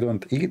spirit. They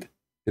don't eat.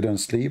 They don't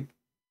sleep.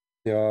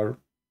 They are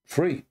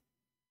free.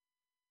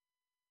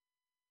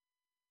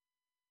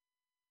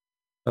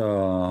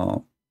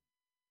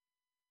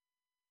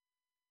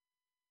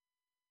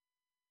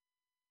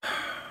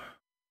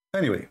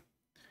 Anyway,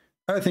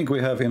 I think we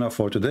have enough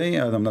for today,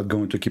 and I'm not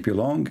going to keep you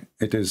long.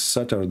 It is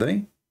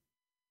Saturday,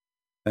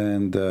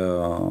 and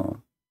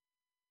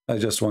I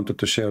just wanted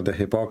to share the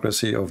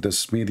hypocrisy of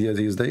this media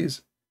these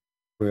days,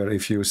 where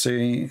if you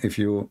say, if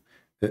you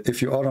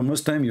are a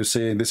Muslim, you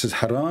say this is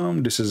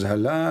haram, this is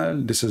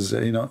halal, this is,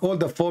 you know, all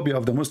the phobia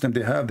of the Muslim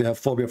they have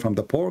phobia from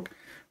the pork,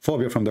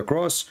 phobia from the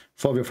cross,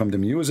 phobia from the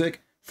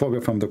music, phobia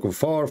from the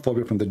kuffar,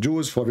 phobia from the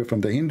Jews, phobia from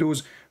the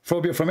Hindus,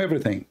 phobia from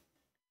everything.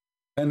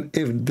 And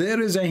if there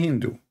is a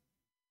Hindu,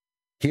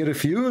 he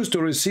refused to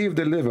receive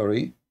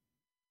delivery,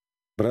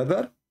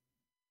 brother,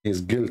 is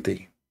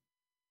guilty.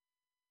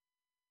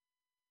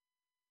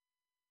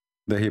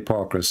 The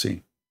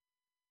hypocrisy.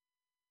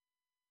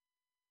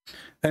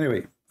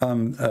 Anyway,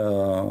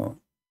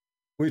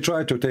 we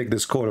tried to take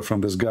this call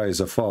from this guy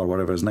Zafar,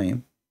 whatever his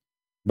name,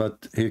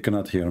 but he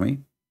cannot hear me,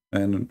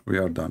 and we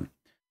are done.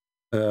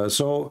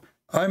 So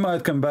I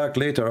might come back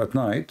later at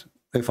night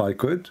if I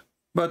could,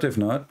 but if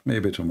not,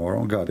 maybe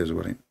tomorrow. God is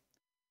willing.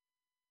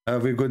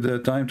 Have we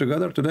good time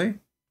together today?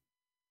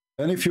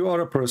 And if you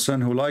are a person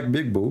who like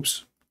big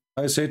boobs,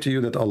 I say to you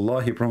that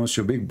Allah, he promised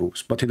you big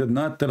boobs, but he did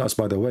not tell us,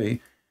 by the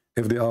way,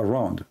 if they are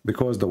round,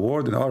 because the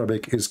word in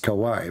Arabic is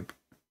kawaib.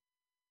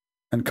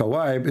 And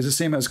kawaib is the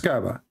same as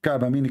Kaaba.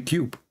 Kaaba means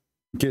cube,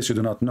 in case you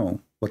do not know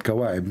what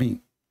kawaib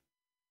means.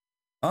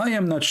 I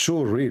am not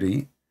sure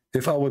really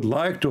if I would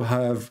like to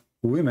have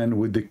women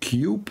with the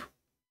cube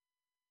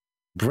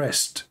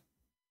breast.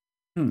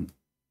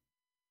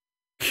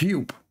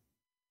 Cube.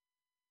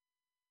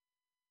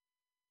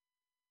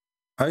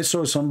 I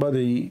saw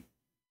somebody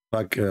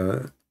like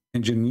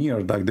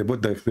engineered, like they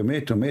put the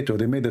tomato,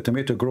 they made the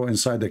tomato grow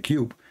inside the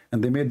cube,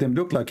 and they made them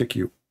look like a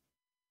cube.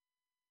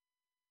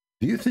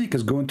 Do you think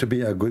it's going to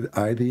be a good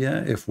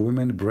idea if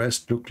women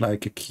breasts look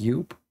like a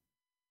cube?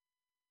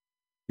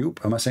 Cube?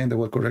 Am I saying the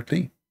word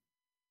correctly?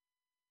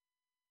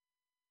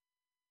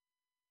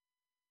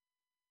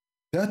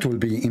 That will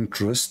be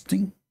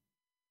interesting.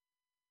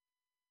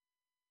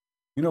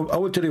 You know, I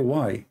will tell you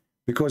why.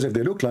 Because if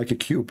they look like a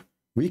cube,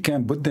 we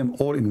can put them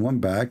all in one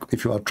bag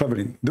if you are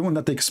traveling. They will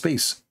not take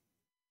space.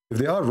 If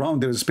they are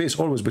round, there is space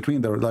always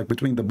between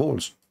the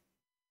balls.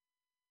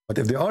 But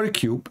if they are a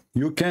cube,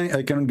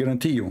 I can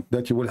guarantee you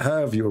that you will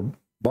have your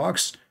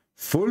box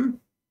full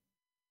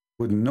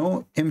with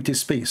no empty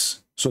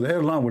space. So the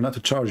airline will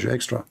not charge you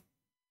extra.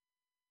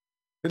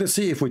 Let us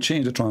see if we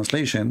change the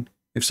translation,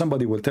 if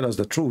somebody will tell us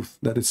the truth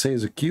that it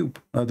says a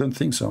cube. I don't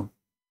think so.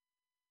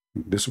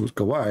 This was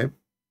kawaib.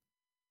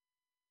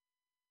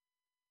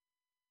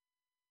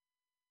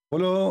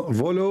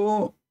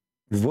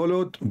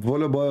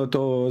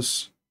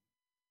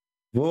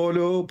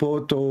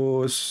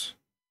 Volobotos.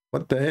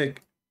 What the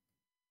heck?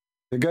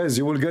 Hey guys,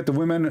 you will get the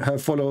women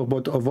have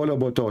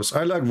volobotos.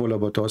 I like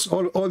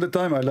volobotos. All the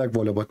time I like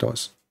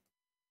volobotos.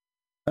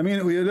 I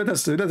mean, let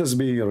us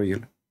be real.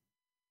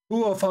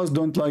 Who of us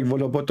don't like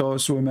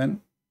Volobotos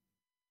women?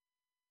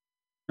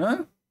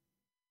 Huh?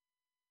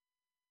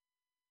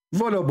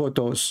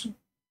 Volobotos.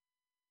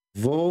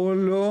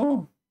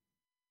 Volo.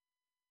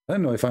 I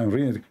don't know if I'm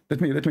reading it.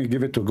 Let me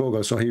give it to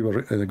Google so he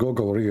will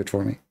Google will read it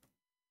for me.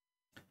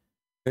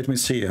 Let me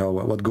see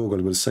what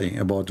Google will say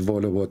about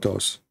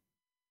Volobotos.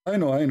 I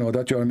know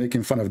that you are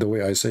making fun of the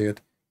way I say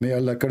it. May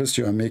Allah curse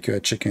you and make you a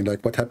chicken.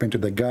 Like what happened to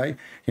the guy?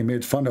 He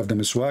made fun of the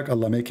miswak.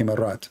 Allah make him a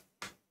rat.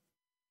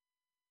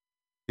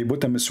 He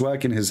put a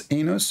miswak in his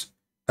anus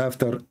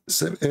after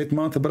 8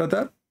 months,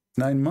 brother,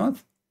 9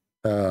 months.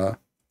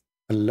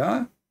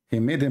 Allah, he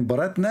made him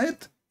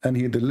baratnet and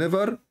he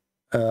delivered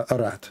a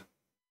rat.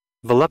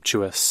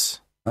 Voluptuous.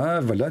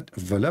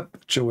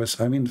 Voluptuous.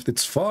 I mean,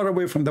 it's far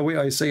away from the way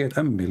I say it.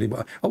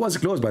 Unbelievable. I was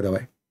close, by the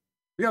way.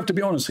 We have to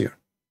be honest here.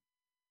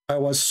 I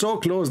was so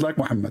close like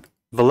Muhammad.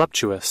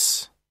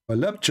 Voluptuous.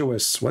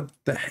 Voluptuous. What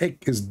the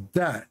heck is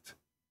that?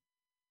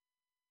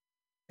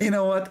 You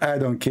know what? I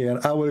don't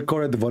care. I will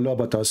call it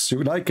Volobotos.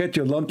 You like it,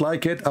 you don't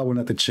like it, I will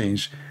not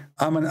change.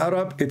 I'm an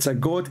Arab. It's a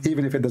goat,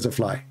 even if it doesn't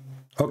fly.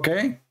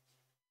 Okay?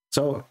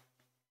 So,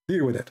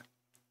 deal with it.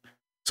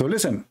 So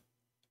listen.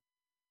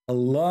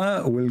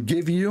 Allah will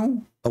give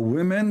you a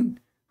woman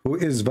who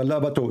is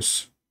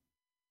Volobotos.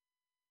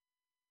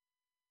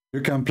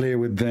 You can play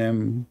with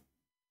them.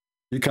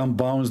 You can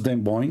bounce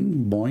them.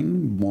 Boing,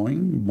 boing,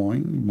 boing,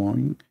 boing,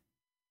 boing.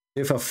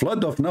 If a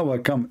flood of Noah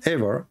come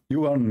ever,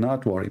 you are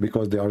not worried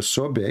because they are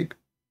so big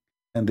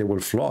and they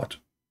will float.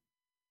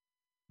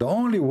 The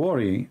only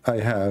worry I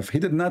have, he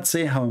did not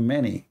say how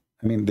many.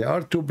 I mean, there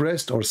are 2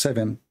 breasts or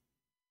 7.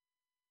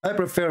 I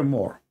prefer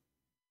more.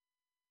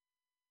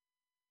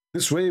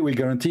 This way we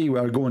guarantee we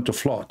are going to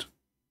float,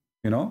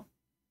 you know?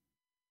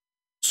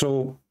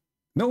 So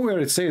nowhere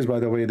it says, by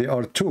the way, there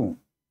are 2.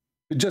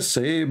 It just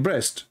say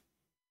breast.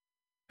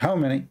 How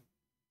many?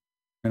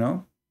 You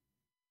know?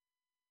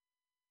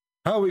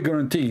 How we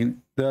guarantee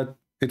that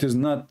it is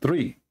not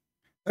 3?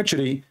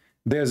 Actually,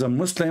 there's a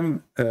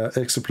Muslim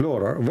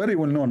explorer, very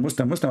well-known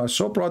Muslim. I'm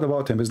so proud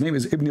about him. His name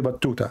is Ibn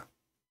Battuta.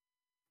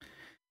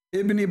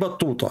 Ibn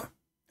Battuta.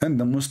 And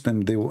the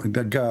Muslim,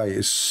 the guy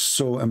is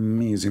so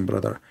amazing,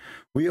 brother.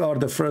 We are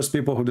the first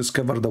people who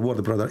discovered the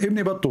word, brother. Ibn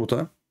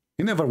Battuta,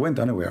 he never went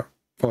anywhere,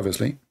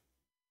 obviously.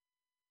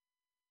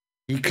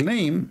 He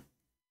claimed,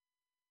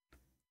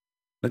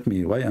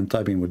 why I'm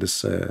typing with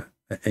this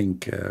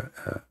ink,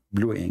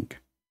 blue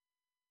ink.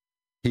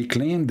 He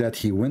claimed that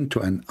he went to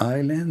an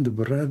island,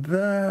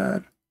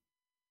 brother,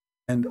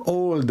 and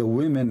all the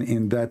women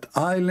in that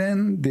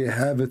island, they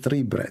have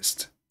 3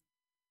 breasts.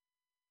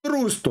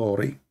 True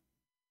story.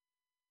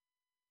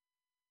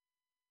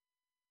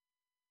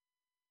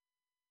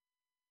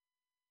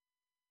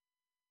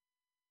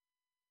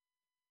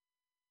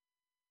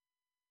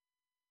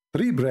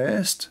 Three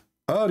breasts?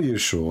 Are you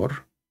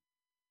sure?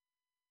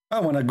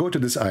 I want to go to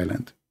this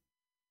island.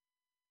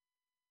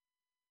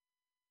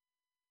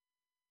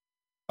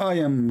 I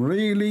am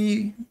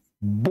really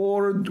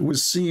bored with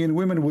seeing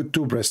women with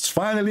 2 breasts.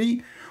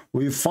 Finally,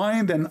 we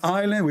found an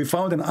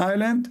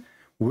island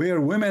where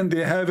women,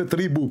 they have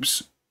 3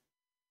 boobs.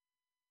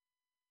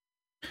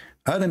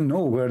 I don't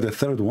know where the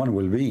 3rd one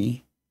will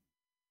be.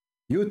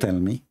 You tell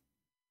me.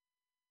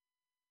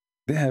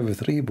 They have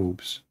 3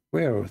 boobs.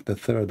 Where the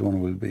 3rd one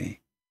will be?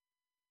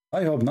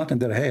 I hope not in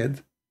their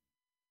head.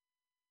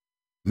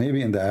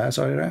 Maybe in the ass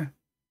area.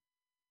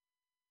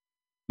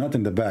 Not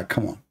in the back,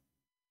 come on.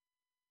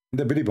 In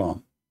the belly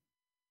bomb.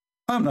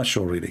 I'm not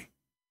sure really.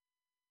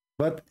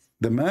 But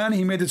the man,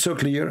 he made it so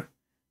clear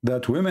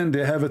that women,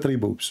 they have 3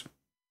 boobs.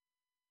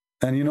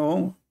 And you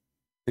know,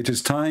 it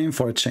is time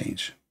for a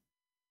change.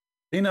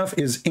 Enough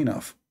is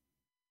enough.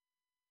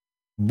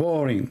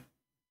 Boring.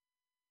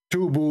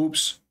 2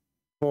 boobs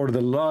for the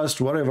last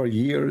whatever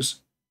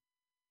years.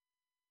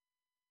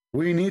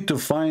 We need to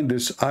find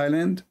this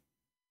island,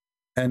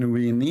 and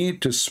we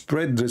need to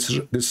spread this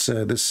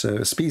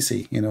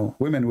species, you know,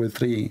 women with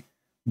 3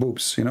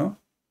 boobs, you know.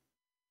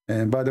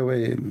 And by the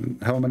way,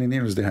 how many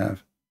nails they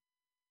have?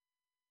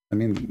 I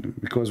mean,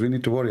 because we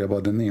need to worry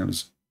about the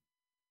nails.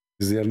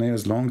 Is their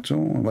nails long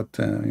too? But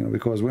you know,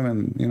 because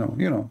women, you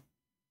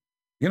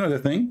know the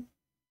thing.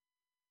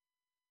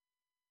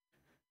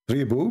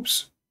 3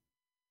 boobs.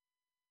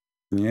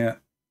 Yeah,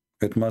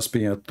 it must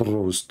be a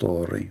true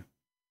story.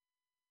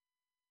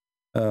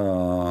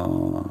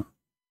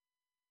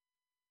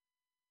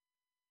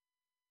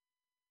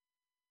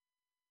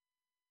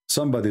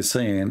 Somebody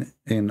saying,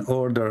 in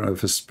order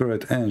of a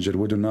spirit angel,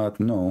 we do not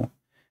know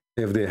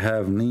if they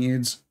have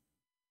needs,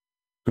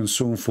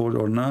 consume food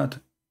or not.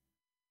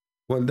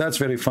 Well, that's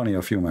very funny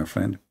of you, my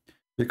friend,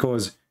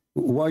 because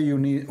why you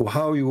need,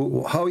 how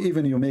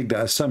even you make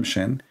the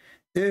assumption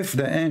if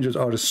the angels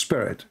are a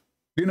spirit.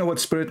 You know what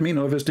spirit mean?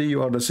 Obviously,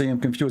 you are the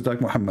same confused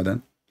like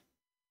Muhammadan.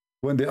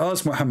 When they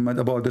asked Muhammad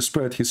about the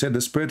spirit, he said,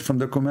 the spirit from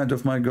the command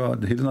of my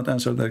God. He did not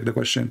answer the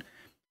question.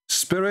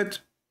 Spirit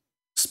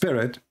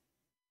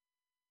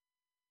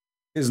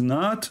is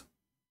not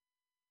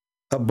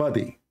a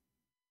body.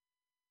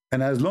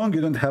 And as long as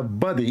you don't have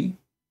body,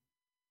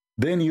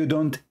 then you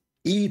don't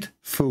eat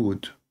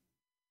food.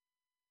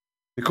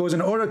 Because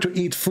in order to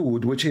eat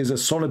food, which is a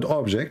solid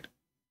object,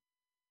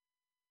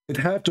 it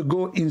has to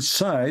go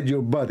inside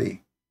your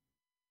body.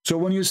 So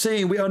when you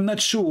say we are not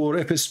sure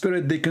if a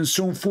spirit they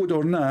consume food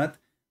or not,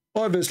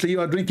 obviously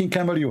you are drinking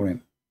camel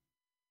urine.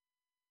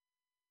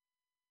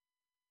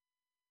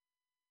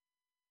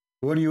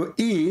 When you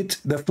eat,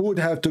 the food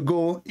have to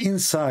go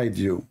inside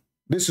you.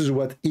 This is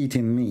what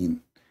eating means.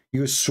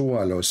 You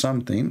swallow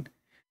something,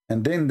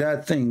 and then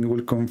that thing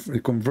will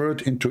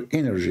convert into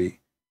energy,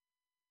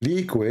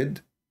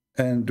 liquid,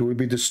 and will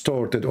be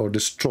distorted or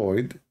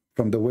destroyed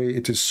from the way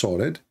it is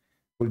solid,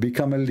 will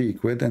become a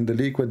liquid, and the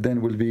liquid then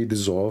will be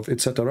dissolved,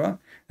 etc.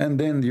 And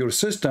then your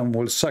system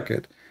will suck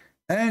it.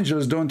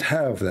 Angels don't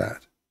have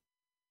that.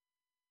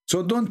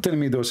 So don't tell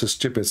me those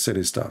stupid,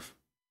 silly stuff.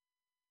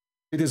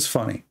 It is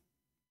funny.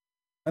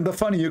 And the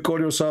funny, you call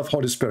yourself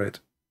Holy Spirit.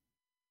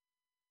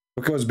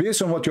 Because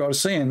based on what you are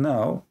saying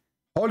now,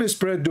 Holy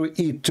Spirit do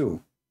eat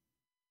too.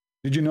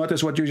 Did you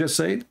notice what you just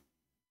said?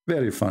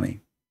 Very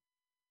funny.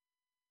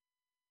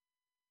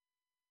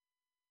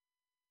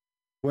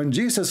 When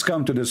Jesus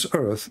came to this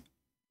earth,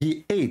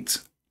 he ate.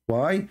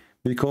 Why?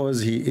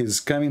 Because he is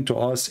coming to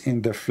us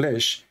in the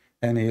flesh,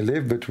 and he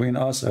lived between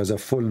us as a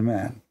full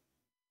man.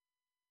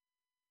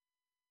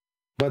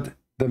 But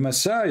the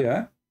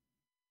Messiah,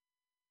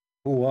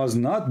 who was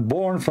not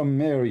born from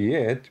Mary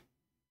yet,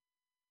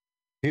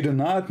 he do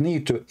not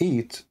need to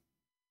eat,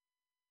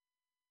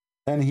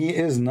 and he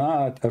is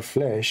not a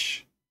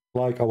flesh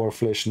like our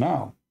flesh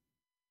now.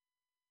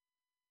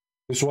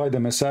 That's why the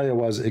Messiah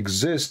was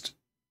exist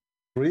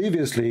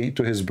previously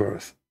to his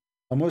birth.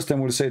 A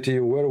Muslim will say to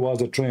you, where was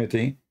the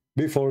Trinity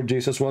before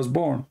Jesus was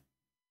born?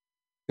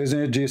 Isn't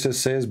it Jesus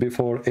says,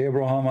 before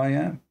Abraham I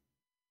am?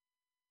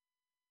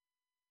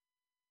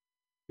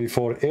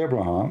 Before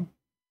Abraham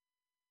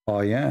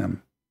I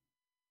am.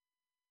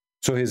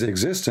 So his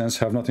existence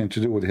have nothing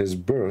to do with his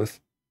birth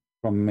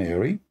from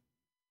Mary,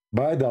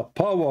 by the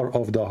power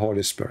of the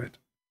Holy Spirit.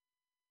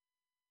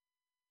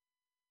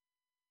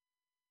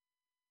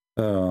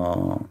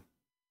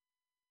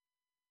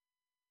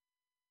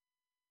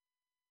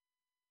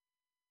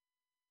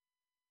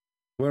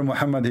 Where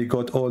Muhammad he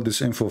got all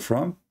this info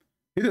from?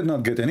 He did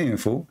not get any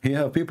info. He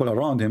have people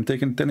around him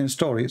telling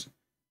stories.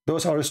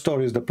 Those are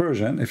stories, the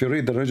Persian, if you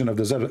read the religion of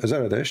the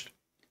Zerdusht,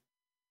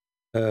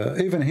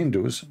 even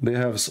Hindus, they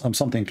have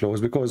something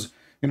close, because,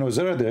 you know,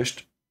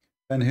 Zerdusht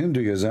and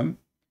Hinduism,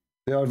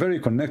 they are very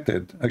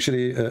connected.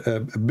 Actually,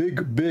 a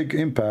big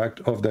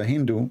impact of the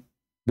Hindu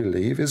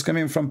belief is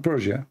coming from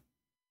Persia.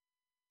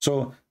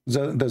 So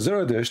the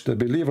Zerdusht, the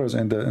believers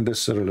in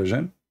this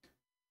religion,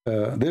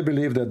 they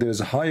believe that there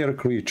is a higher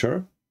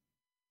creature,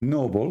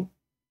 noble,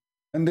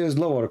 and there is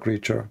lower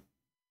creature.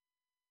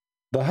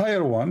 The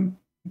higher one,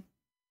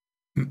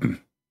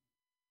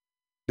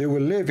 they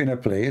will live in a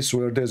place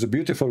where there's a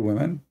beautiful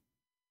women.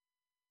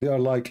 They are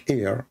like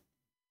air,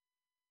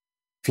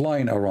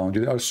 flying around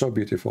you. They are so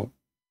beautiful.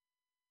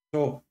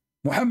 So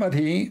Muhammad,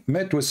 he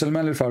met with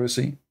Salman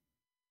al-Farisi.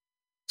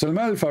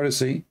 Salman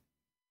al-Farisi,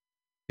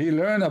 he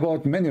learned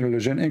about many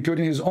religions,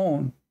 including his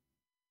own,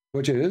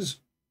 which is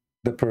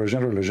the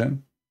Persian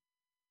religion.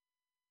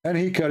 And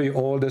he carried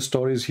all the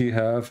stories he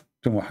have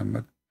to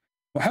Muhammad.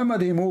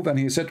 Muhammad, he moved and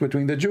he sat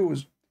between the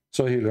Jews.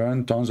 So he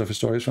learned tons of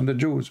stories from the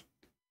Jews.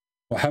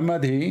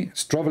 Muhammad, he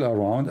traveled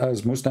around,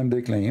 as Muslim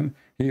they claim.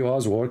 He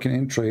was working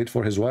in trade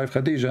for his wife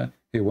Khadija.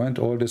 He went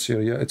all to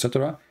Syria,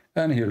 etc.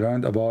 And he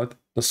learned about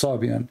the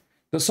Sabian.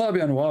 The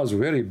Sabian was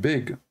very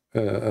big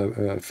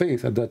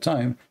faith at that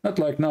time. Not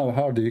like now,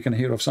 hardly you can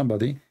hear of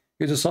somebody.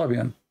 He's a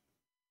Sabian.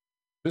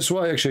 This is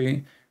why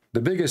actually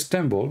the biggest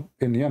temple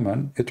in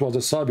Yemen, it was a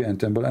Sabian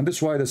temple. And this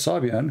is why the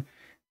Sabian,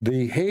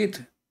 they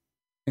hate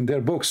in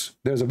their books.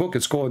 There's a book,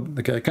 it's called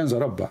the Kanz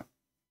Rabba.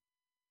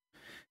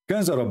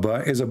 Kanz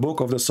Rabba is a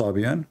book of the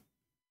Sabian.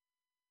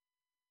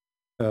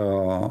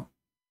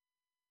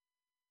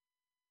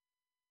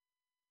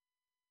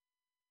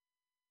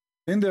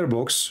 In their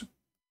books,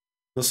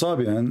 the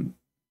Sabian,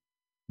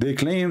 they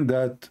claim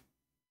that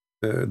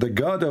the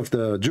God of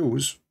the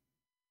Jews,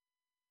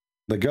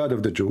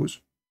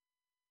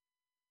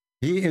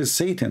 he is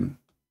Satan.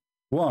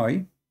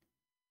 Why?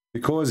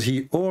 Because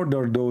he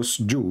ordered those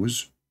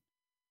Jews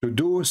to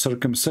do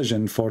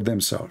circumcision for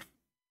themselves.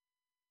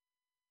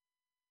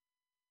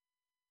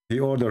 He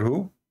ordered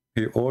who?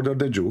 He ordered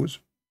the Jews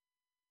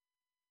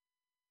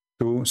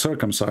to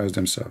circumcise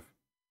themselves.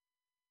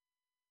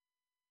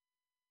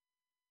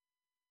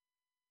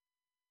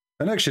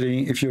 And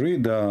actually, if you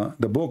read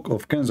the book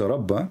of Kanz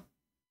Rabba,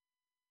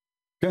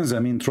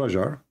 Kanza means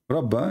treasure,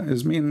 Rabba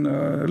is mean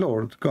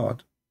Lord,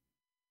 God.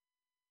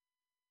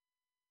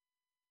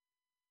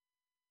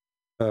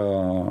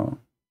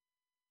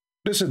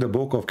 This is the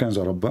book of Kanz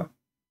Rabba.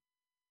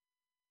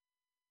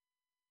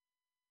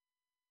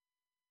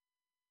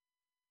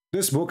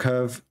 This book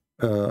have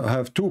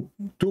two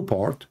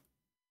part,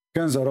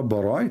 Kanz Rabba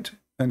right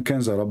and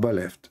Kanz Rabba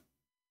left.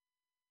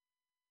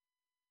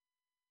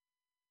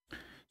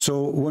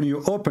 So when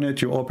you open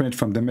it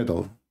from the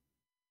middle.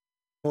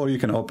 or you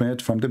can open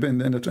it from the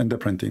in the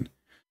printing.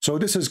 So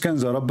this is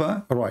Kanz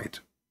Rabba, right?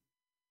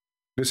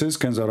 This is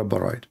Kanz Rabba,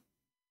 right?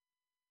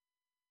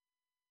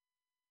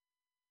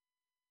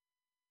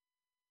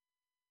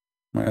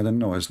 I don't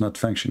know, it's not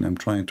functioning. I'm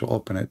trying to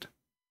open it.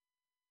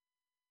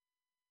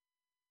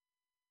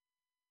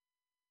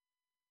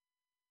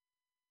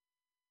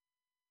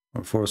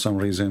 For some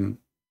reason,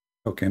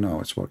 okay, now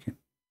it's working.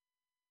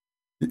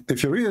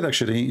 If you read it,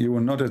 actually, you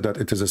will notice that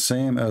it is the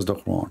same as the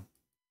Quran.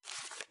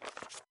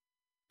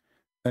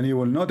 And you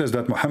will notice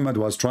that Muhammad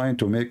was trying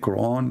to make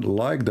Quran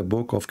like the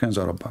book of Kanz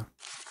Rabba.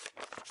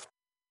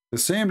 The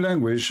same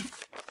language,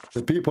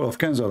 the people of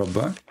Kanz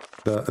Rabba,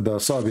 the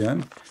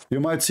Sabian, you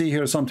might see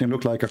here something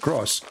look like a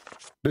cross.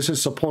 This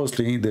is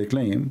supposedly, they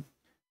claim,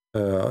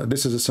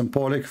 this is a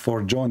symbolic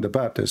for John the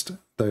Baptist.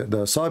 The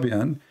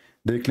Sabian,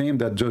 they claim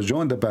that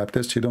John the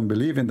Baptist, he don't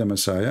believe in the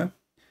Messiah.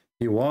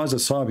 He was a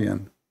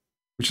Sabian,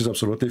 which is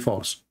absolutely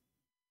false.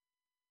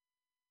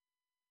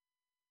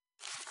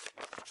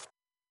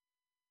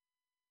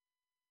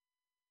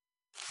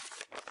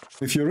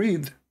 If you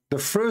read the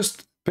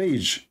first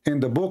page in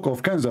the book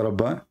of Kanz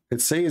Rabba,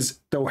 it says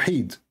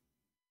Tawheed.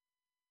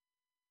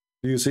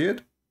 Do you see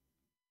it?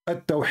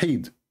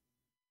 At-Tawheed.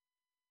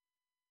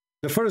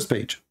 The first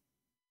page.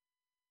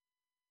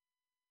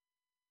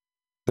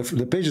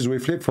 The pages we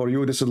flip for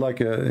you, this is like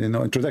a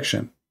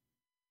introduction.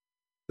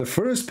 The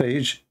first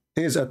page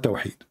is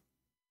At-Tawheed.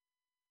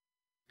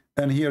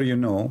 And here you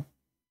know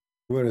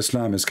where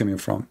Islam is coming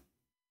from.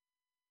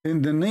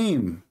 In the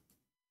name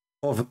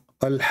of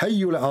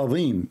Al-Hayy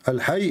Al-Azim.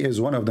 Al-Hayy is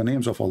one of the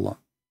names of Allah.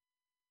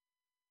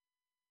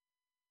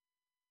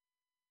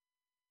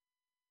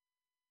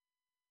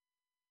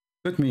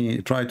 Let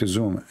me try to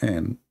zoom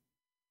in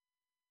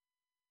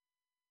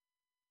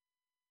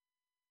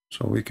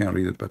so we can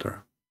read it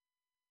better.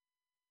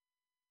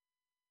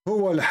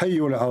 هو الحي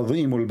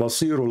العظيم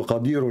البصير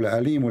القدير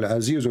العليم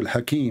العزيز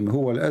الحكيم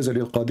هو الأزل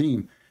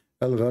القديم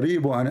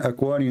الغريب عن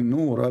أكوان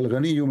النور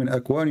الغني من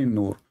أكوان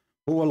النور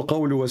هو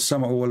القول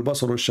والسمع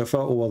والبصر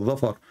والشفاء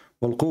والظفر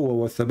والقوة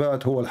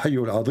والثبات هو الحي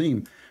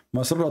العظيم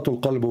مسرة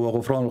القلب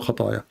وغفران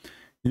الخطايا.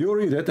 You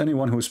read it,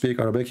 anyone who speaks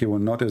Arabic, you will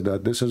notice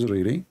that this is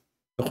really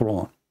the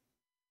Quran.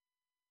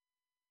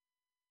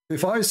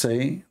 If I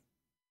say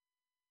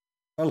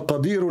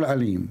Al-Qadir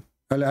Al-Alim,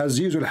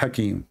 Al-Aziz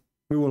Al-Hakim,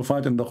 we will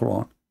find in the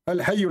Quran.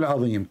 Al-Hayy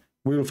Al-Azim,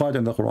 we will find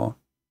in the Quran,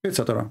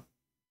 etc.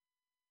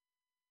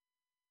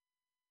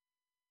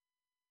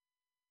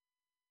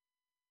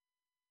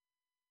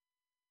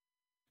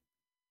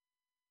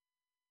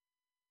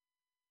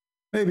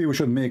 Maybe we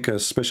should make a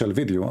special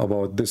video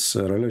about this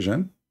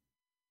religion.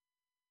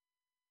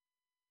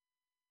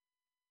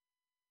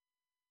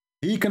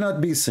 He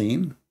cannot be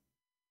seen,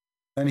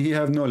 and he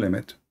have no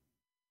limit.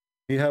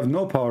 He have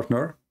no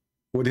partner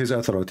with his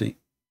authority.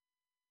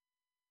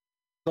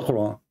 The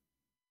Quran.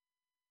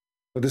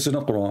 But this is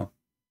not Quran.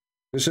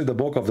 This is the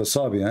book of the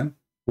Sabian,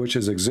 which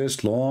has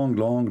existed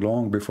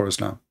long before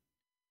Islam.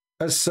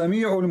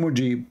 As-Sami'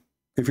 al-Mujib.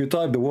 If you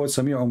type the word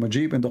Sami'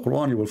 al-Mujib in the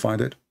Quran, you will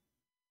find it.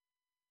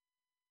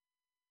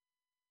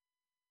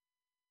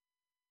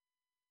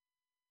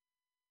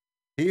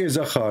 He is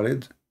a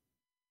Khalid.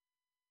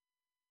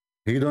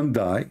 He don't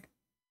die,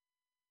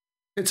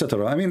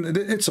 etc. I mean,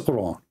 it's a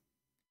Quran.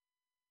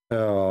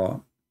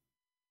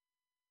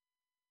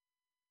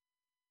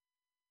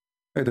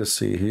 Let us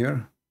see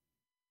here.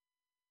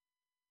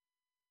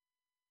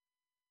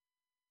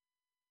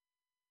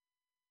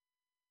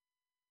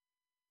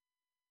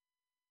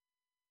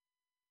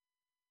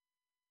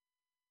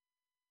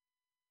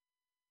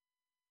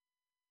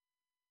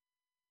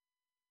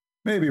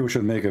 Maybe we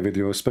should make a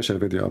video, a special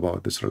video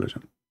about this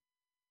religion.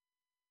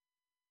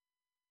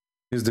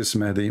 Is this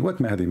Mahdi? What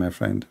Mahdi, my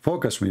friend?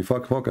 Focus me,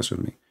 focus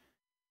with me.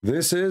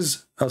 This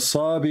is a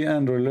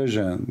Sabian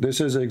religion.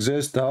 This is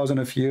exists thousands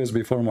of years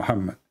before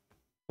Muhammad.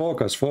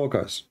 Focus,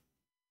 focus.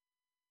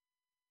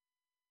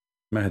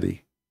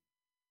 Mahdi.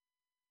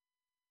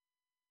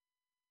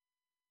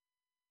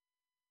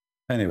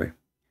 Anyway.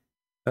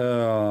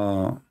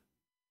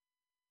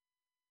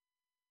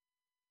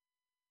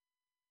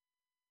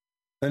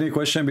 Any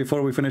question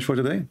before we finish for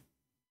today?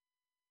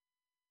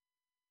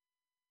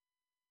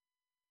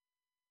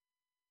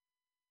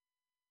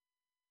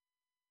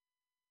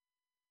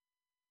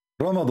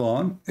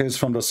 Ramadan is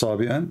from the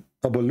Sabian.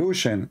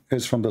 Ablution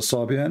is from the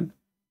Sabian.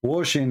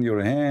 Washing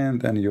your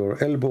hand and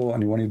your elbow,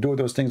 and when you do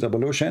those things,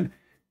 ablution,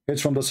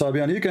 it's from the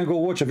Sabian. You can go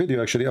watch a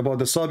video actually about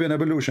the Sabian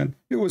ablution.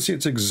 You will see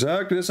it's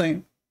exactly the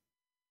same.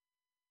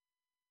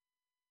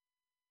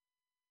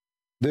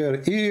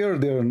 Their ear,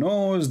 their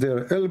nose,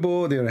 their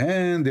elbow, their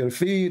hand, their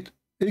feet,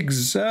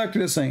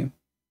 exactly the same.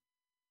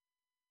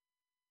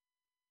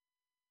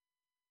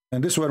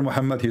 And this is where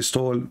Muhammad, he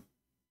stole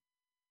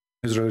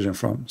his religion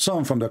from.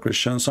 Some from the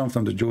Christians, some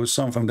from the Jews,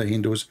 some from the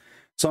Hindus,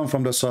 some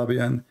from the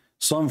Sabian,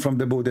 some from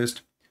the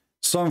Buddhist,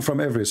 some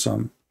from every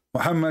some.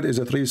 Muhammad is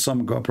a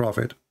three-some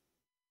prophet.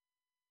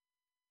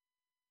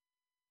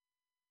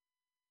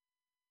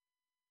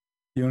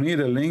 You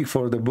need a link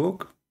for the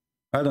book?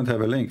 I don't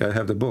have a link, I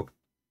have the book.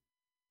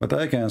 But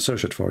I can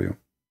search it for you.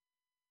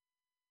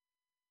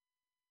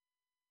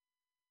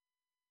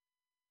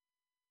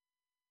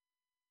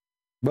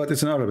 But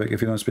it's in Arabic.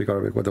 If you don't speak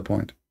Arabic, what's the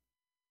point?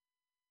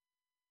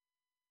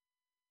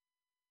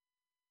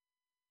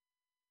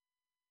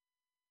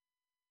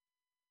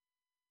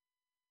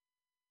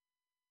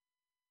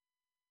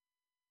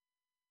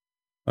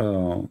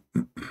 Oh.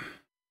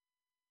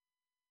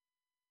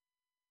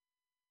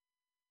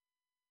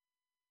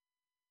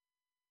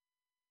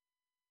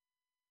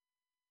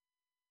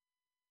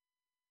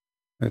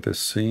 Let us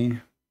see.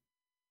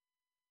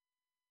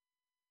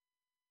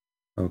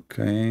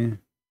 Okay.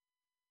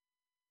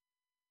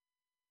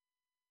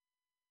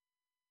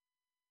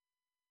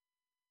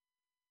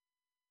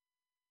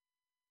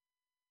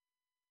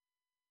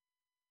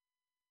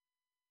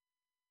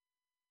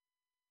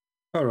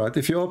 All right,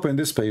 if you open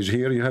this page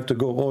here, you have to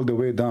go all the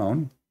way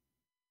down.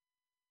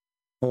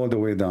 All the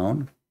way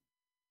down.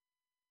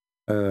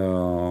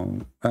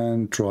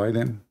 And try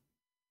them.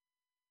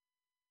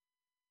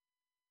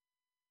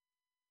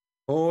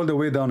 All the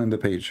way down in the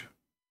page.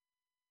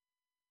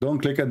 Don't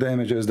click at the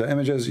images. The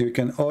images you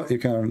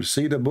can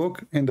see the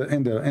book in the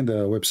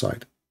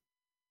website.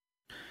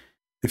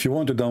 If you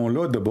want to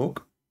download the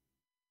book,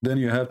 then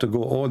you have to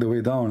go all the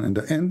way down in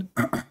the end.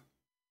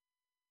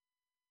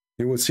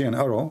 You will see an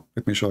arrow.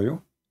 Let me show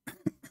you.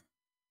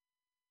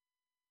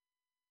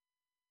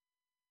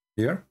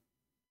 Here,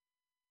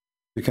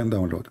 you can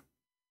download.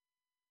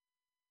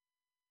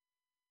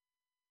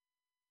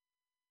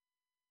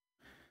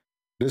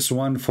 This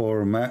one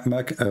for Mac,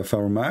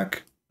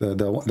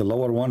 the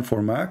lower one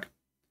for Mac,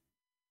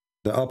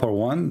 the upper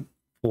one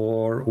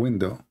for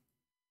Windows.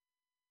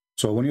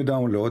 So when you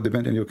download,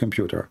 depending on your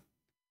computer.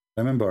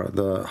 Remember,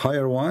 the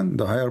higher one,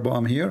 the higher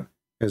button here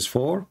is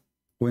for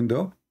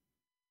Windows.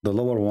 The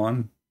lower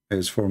one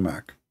is for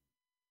Mac.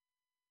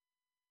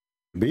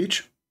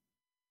 Beach.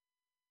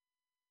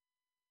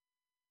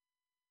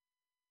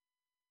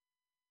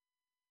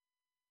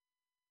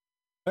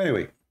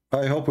 Anyway,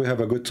 I hope we have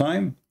a good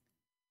time,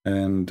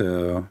 and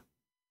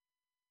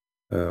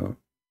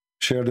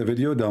share the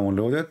video,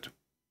 download it,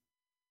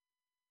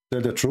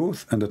 tell the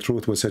truth, and the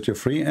truth will set you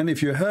free. And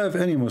if you have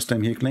any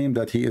Muslim, he claimed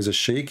that he is a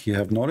sheikh, he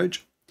have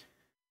knowledge,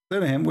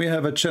 tell him we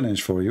have a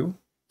challenge for you,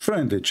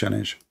 friendly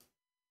challenge.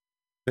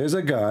 There's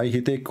a guy,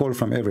 he take call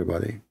from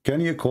everybody.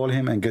 Can you call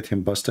him and get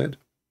him busted?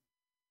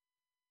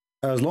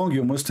 As long as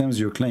you Muslims,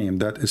 you claim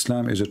that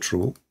Islam is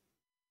true,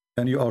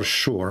 and you are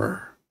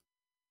sure.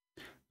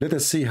 Let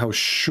us see how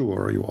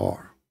sure you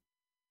are.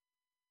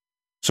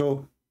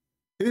 So,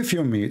 if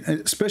you meet,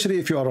 especially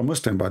if you are a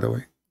Muslim, by the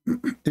way,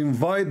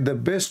 invite the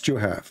best you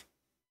have.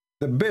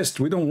 The best.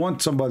 We don't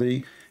want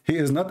somebody, he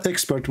is not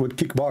expert with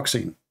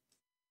kickboxing.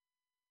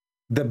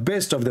 The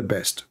best of the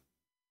best.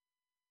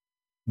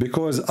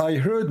 Because I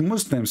heard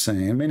Muslims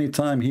saying many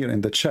times here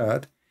in the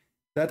chat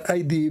that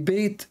I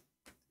debate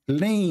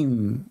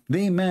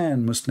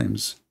layman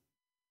Muslims.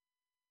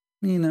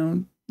 You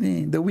know,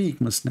 the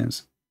weak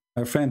Muslims.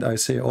 My friend, I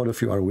say all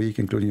of you are weak,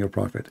 including your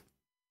prophet.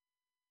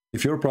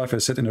 If your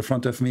prophet sit in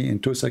front of me, in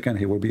 2 seconds,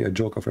 he will be a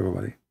joke of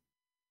everybody.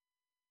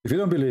 If you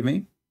don't believe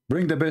me,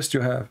 bring the best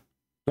you have.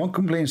 Don't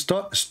complain.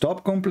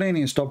 Stop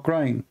complaining. Stop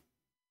crying.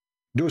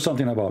 Do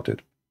something about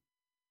it.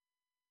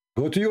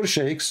 Go to your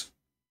sheikhs.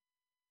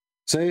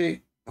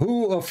 Say,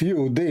 who of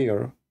you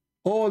dare?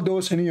 All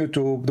those in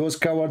YouTube, those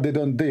cowards, they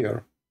don't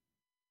dare.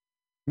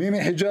 Mimi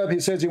Hijab, he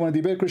says he want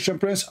to debate Christian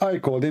Prince. I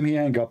called him. He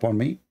hung up on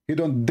me. He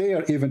don't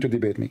dare even to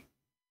debate me.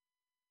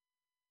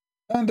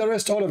 And the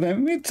rest, all of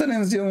them, we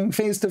challenge you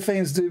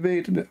face-to-face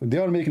debate. They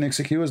are making an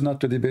excuse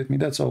not to debate me,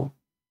 that's all.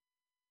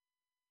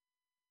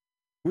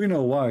 We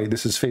know why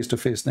this is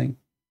face-to-face thing.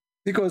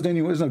 Because they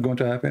knew it's not going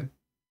to happen.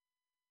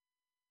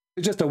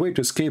 It's just a way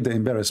to escape the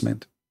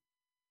embarrassment.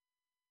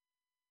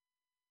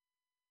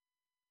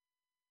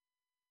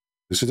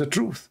 This is the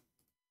truth.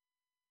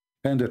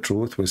 And the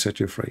truth will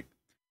set you free.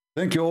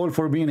 Thank you all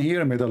for being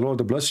here. May the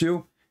Lord bless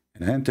you.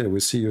 And until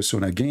we see you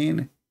soon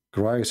again,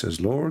 Christ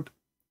is Lord.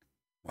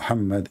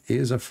 Muhammad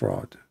is a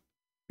fraud.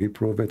 We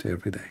prove it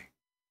every day.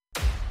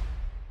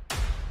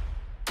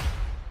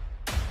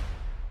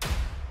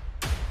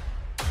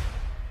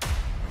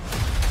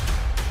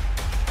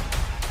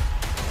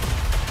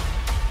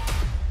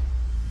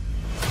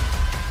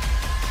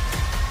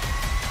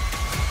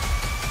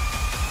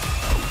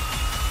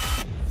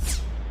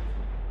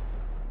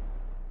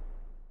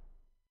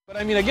 But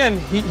I mean, again,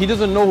 he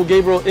doesn't know who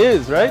Gabriel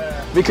is, right?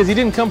 Because he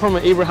didn't come from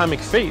an Abrahamic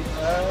faith.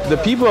 The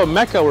people of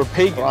Mecca were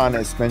pagan. The Quran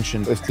is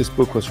mentioned, if this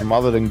book was from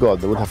other than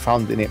God, they would have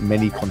found in it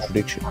many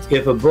contradictions.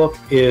 If a book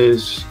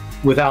is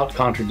without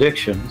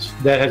contradictions,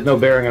 that has no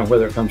bearing on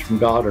whether it comes from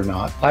God or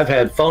not. I've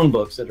had phone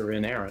books that are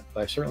inerrant,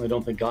 but I certainly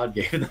don't think God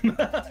gave them.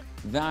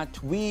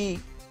 That we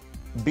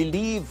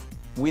believe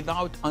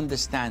without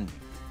understanding.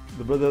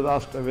 The brother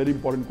asked a very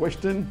important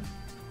question,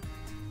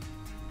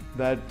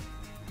 that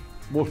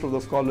most of the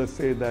scholars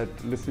say that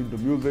listening to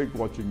music,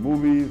 watching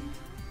movies,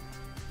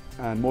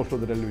 and most of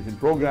the television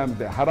programs,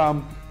 they're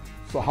haram.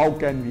 So how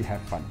can we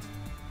have fun?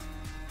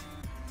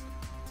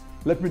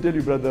 Let me tell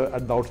you, brother,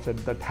 at the outset,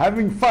 that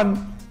having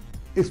fun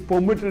is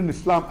permitted in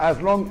Islam as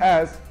long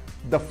as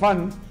the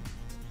fun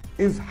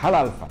is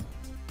halal fun.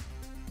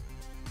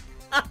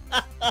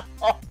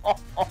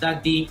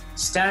 that the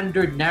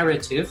standard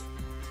narrative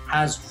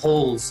has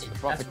holes in it. The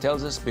Prophet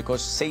tells us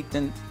because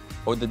Satan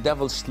or the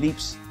devil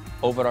sleeps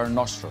over our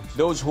nostrils.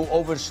 Those who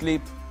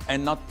oversleep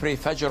and not pray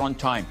Fajr on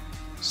time,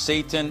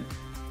 Satan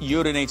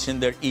urinates in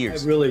their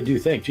ears. I really do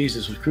think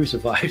Jesus was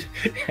crucified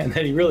and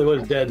that he really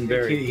was dead and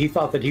buried. He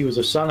thought that he was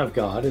a son of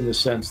God in the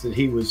sense that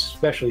he was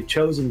specially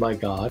chosen by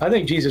God. I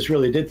think Jesus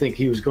really did think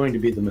he was going to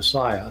be the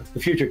Messiah, the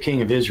future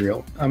king of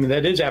Israel. I mean,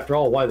 that is, after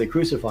all, why they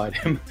crucified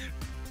him.